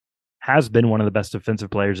players, has been one of the best defensive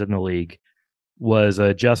players in the league, was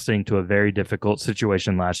adjusting to a very difficult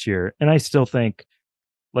situation last year. And I still think,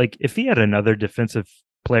 like, if he had another defensive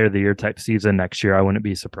player of the year type season next year, I wouldn't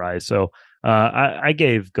be surprised. So I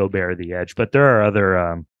gave Gobert the edge, but there are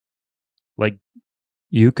other,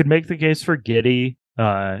 you could make the case for Giddey.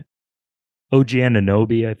 OG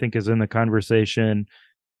Anunoby, I think, is in the conversation.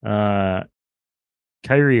 Kyrie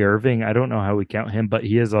Irving, I don't know how we count him, but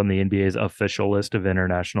he is on the NBA's official list of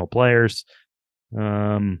international players.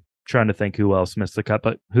 Trying to think who else missed the cut,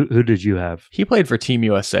 but who did you have? He played for Team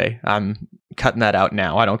USA. I'm cutting that out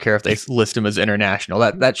now. I don't care if they list him as international.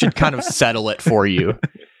 That should kind of settle it for you.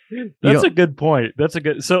 That's a good point. That's a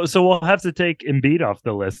good. So we'll have to take Embiid off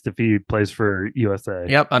the list if he plays for USA.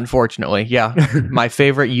 Yep, unfortunately. Yeah. My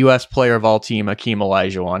favorite US player of all team, Hakeem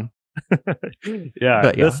Olajuwon. They've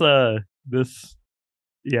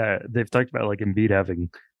talked about like Embiid having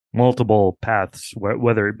multiple paths,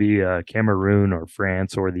 whether it be Cameroon or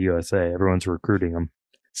France or the USA. Everyone's recruiting him.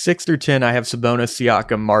 6 through 10, I have Sabonis,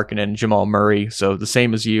 Siakam, Markkanen, Jamal Murray. So the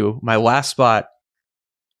same as you. My last spot,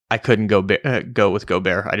 I couldn't go with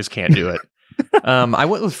Gobert. I just can't do it. I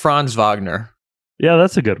went with Franz Wagner. Yeah,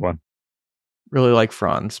 that's a good one. Really like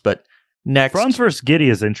Franz. But next, Franz versus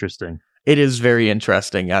Giddey is interesting. It is very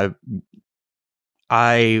interesting.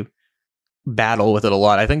 I battle with it a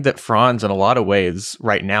lot. I think that Franz, in a lot of ways,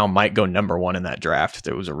 right now might go number 1 in that draft if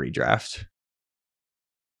there was a redraft.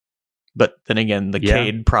 But then again, the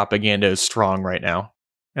Cade propaganda is strong right now,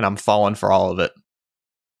 and I'm falling for all of it.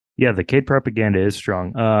 Yeah, the Cade propaganda is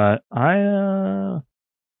strong.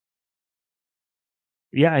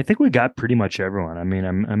 Yeah, I think we got pretty much everyone. I mean,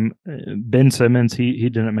 I'm Ben Simmons. He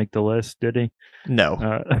didn't make the list, did he?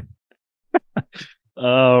 No.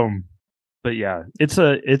 But yeah, it's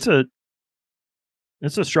a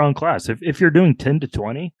strong class. If you're doing 10 to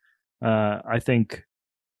 20, I think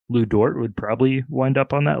Lou Dort would probably wind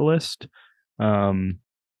up on that list. I've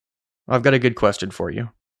got a good question for you.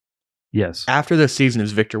 Yes. After this season,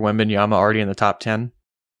 is Victor Wembanyama already in the top 10?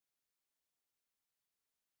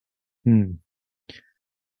 I'm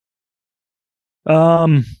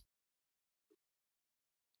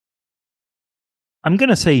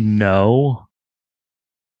gonna say no.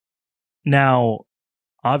 Now,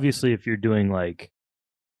 obviously, if you're doing like,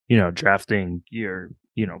 drafting your,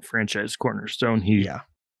 franchise cornerstone, he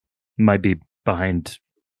might be behind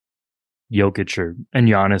Jokic and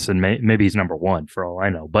Giannis, and maybe he's number one for all I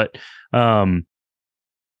know. But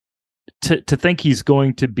to think he's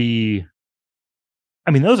going to be,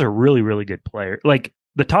 I mean, those are really, really good players. Like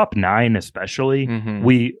the top 9, especially,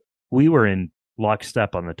 we were in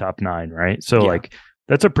lockstep on the top 9, right? So like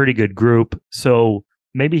that's a pretty good group. So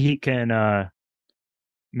maybe he can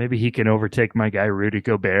overtake my guy Rudy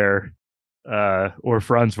Gobert or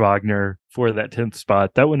Franz Wagner for that 10th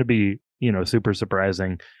spot. That wouldn't be, super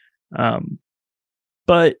surprising.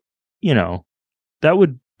 But that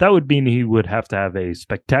would mean he would have to have a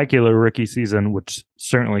spectacular rookie season, which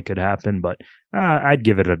certainly could happen, but I'd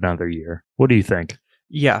give it another year. What do you think?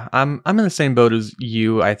 Yeah, I'm in the same boat as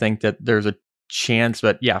you. I think that there's a chance,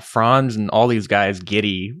 but yeah, Franz and all these guys,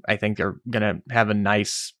 Giddey, I think they're gonna have a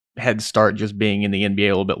nice head start just being in the NBA a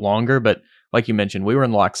little bit longer. But like you mentioned, we were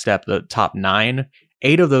in lockstep. The top 9,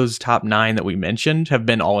 8 of those top 9 that we mentioned have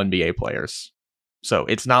been all NBA players. So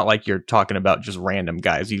it's not like you're talking about just random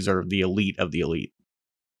guys. These are the elite of the elite.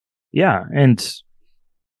 Yeah, and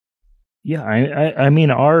yeah, I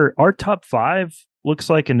mean our top 5 looks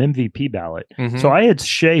like an MVP ballot. So I had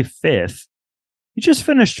Shea 5th. He just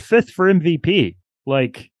finished 5th for MVP.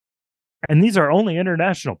 Like, and these are only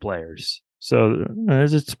international players. So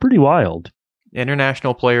it's pretty wild.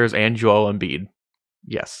 International players and Joel Embiid.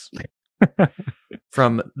 Yes.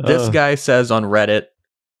 From This Guy Says on Reddit,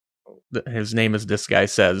 his name is This Guy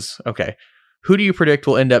Says. Okay. Who do you predict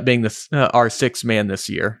will end up being our 6th man this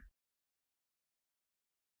year?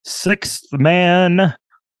 6th man.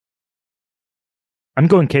 I'm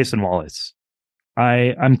going Cason Wallace.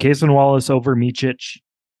 I'm Cason Wallace over Micic.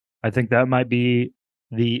 I think that might be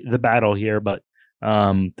the battle here, but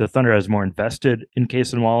the Thunder has more invested in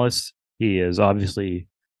Cason Wallace. He is obviously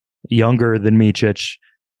younger than Micic,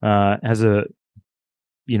 has a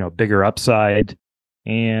bigger upside,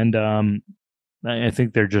 and I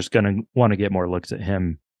think they're just going to want to get more looks at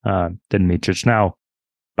him than Micic. Now,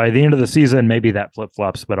 by the end of the season, maybe that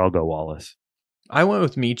flip-flops, but I'll go Wallace. I went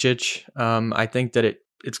with Micic. I think that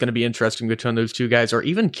it's going to be interesting between those two guys, or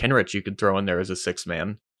even Kenrich you could throw in there as a 6th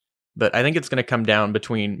man. But I think it's going to come down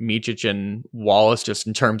between Micic and Wallace just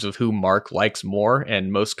in terms of who Mark likes more.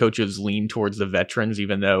 And most coaches lean towards the veterans,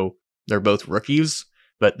 even though they're both rookies.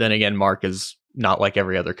 But then again, Mark is not like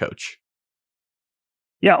every other coach.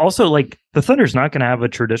 Yeah, also, like, the Thunder's not going to have a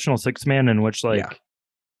traditional 6th man in which,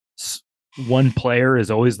 one player is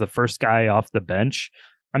always the first guy off the bench.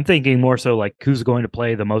 I'm thinking more so like who's going to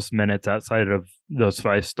play the most minutes outside of those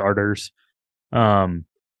 5 starters.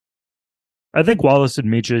 I think Wallace and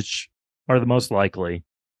Micic are the most likely.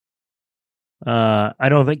 I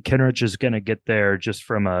don't think Kenrich is going to get there just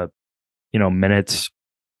from a, minutes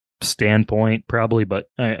standpoint, probably. But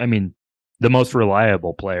I mean, the most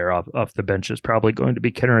reliable player off the bench is probably going to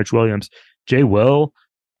be Kenrich Williams. Jay Will,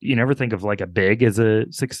 you never think of like a big as a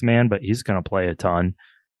 6th man, but he's going to play a ton.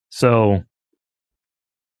 So,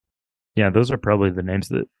 yeah, those are probably the names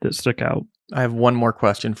that stick out. I have one more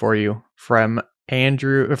question for you from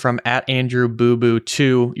Andrew Boo Boo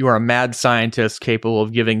 2. You are a mad scientist capable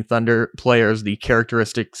of giving Thunder players the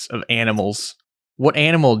characteristics of animals. What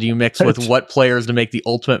animal do you mix with what players to make the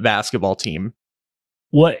ultimate basketball team?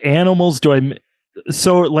 What animals do I?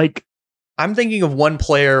 So, like, I'm thinking of one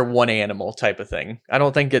player, one animal type of thing. I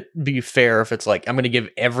don't think it'd be fair if it's like I'm going to give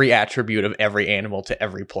every attribute of every animal to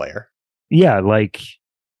every player. Yeah, like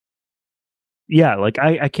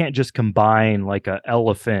I can't just combine like an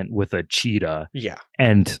elephant with a cheetah. Yeah,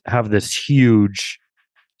 and have this huge,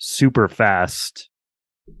 super fast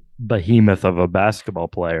behemoth of a basketball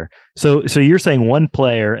player. So you're saying one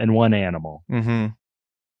player and one animal. Mm-hmm.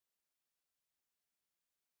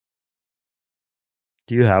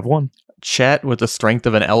 Do you have one? Chet with the strength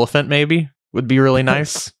of an elephant, maybe, would be really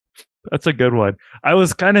nice. That's a good one. I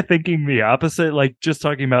was kind of thinking the opposite, like just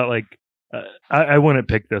talking about like I wouldn't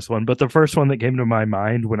pick this one, but the first one that came to my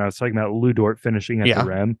mind when I was talking about Lou Dort finishing at Yeah. the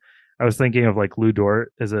rim, I was thinking of like Lou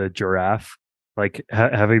Dort as a giraffe, like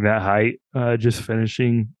having that height, just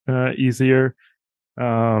finishing easier.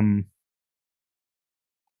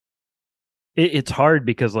 It's hard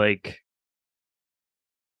because like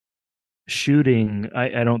shooting,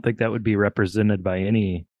 I don't think that would be represented by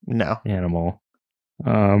any No, animal.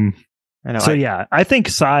 I know. So yeah, I think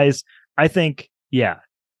size. I think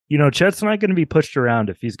Chet's not going to be pushed around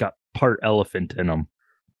if he's got part elephant in him.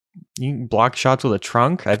 You can block shots with a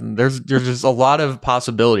trunk. There's just a lot of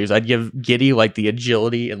possibilities. I'd give Giddey like the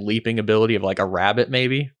agility and leaping ability of like a rabbit,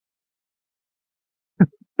 maybe.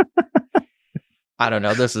 I don't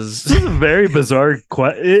know. This is a very bizarre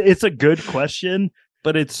question. It's a good question,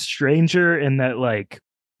 but it's stranger in that like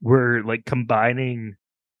we're like combining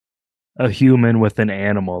a human with an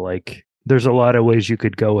animal. Like there's a lot of ways you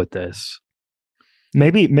could go with this.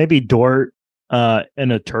 Maybe Dort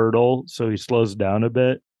and a turtle, so he slows down a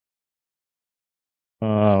bit.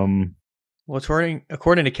 Well,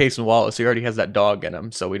 according to Case and Wallace, he already has that dog in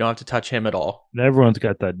him, so we don't have to touch him at all. Everyone's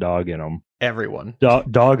got that dog in them. Everyone.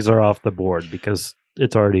 Dogs are off the board because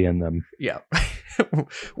it's already in them. Yeah.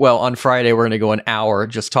 Well, on Friday, we're going to go an hour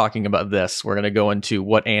just talking about this. We're going to go into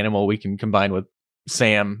what animal we can combine with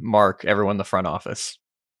Sam, Mark, everyone in the front office.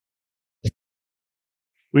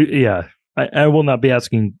 I will not be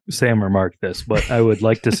asking Sam or Mark this, but I would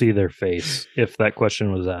like to see their face if that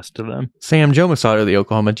question was asked to them. Sam, Joe Masato of the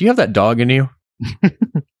Oklahoma, do you have that dog in you?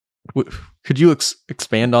 Could you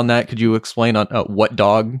expand on that? Could you explain on what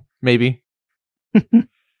dog, maybe?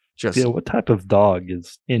 What type of dog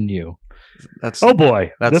is in you? This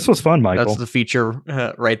was fun, Michael. That's the feature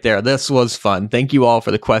right there. This was fun. Thank you all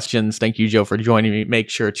for the questions. Thank you, Joe, for joining me. Make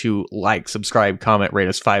sure to like, subscribe, comment, rate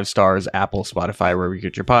us 5 stars, Apple, Spotify, wherever you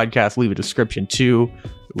get your podcast. Leave a description too.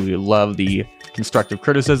 We love the constructive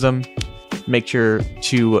criticism. Make sure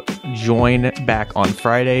to join back on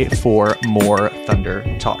Friday for more Thunder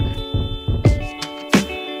Talk.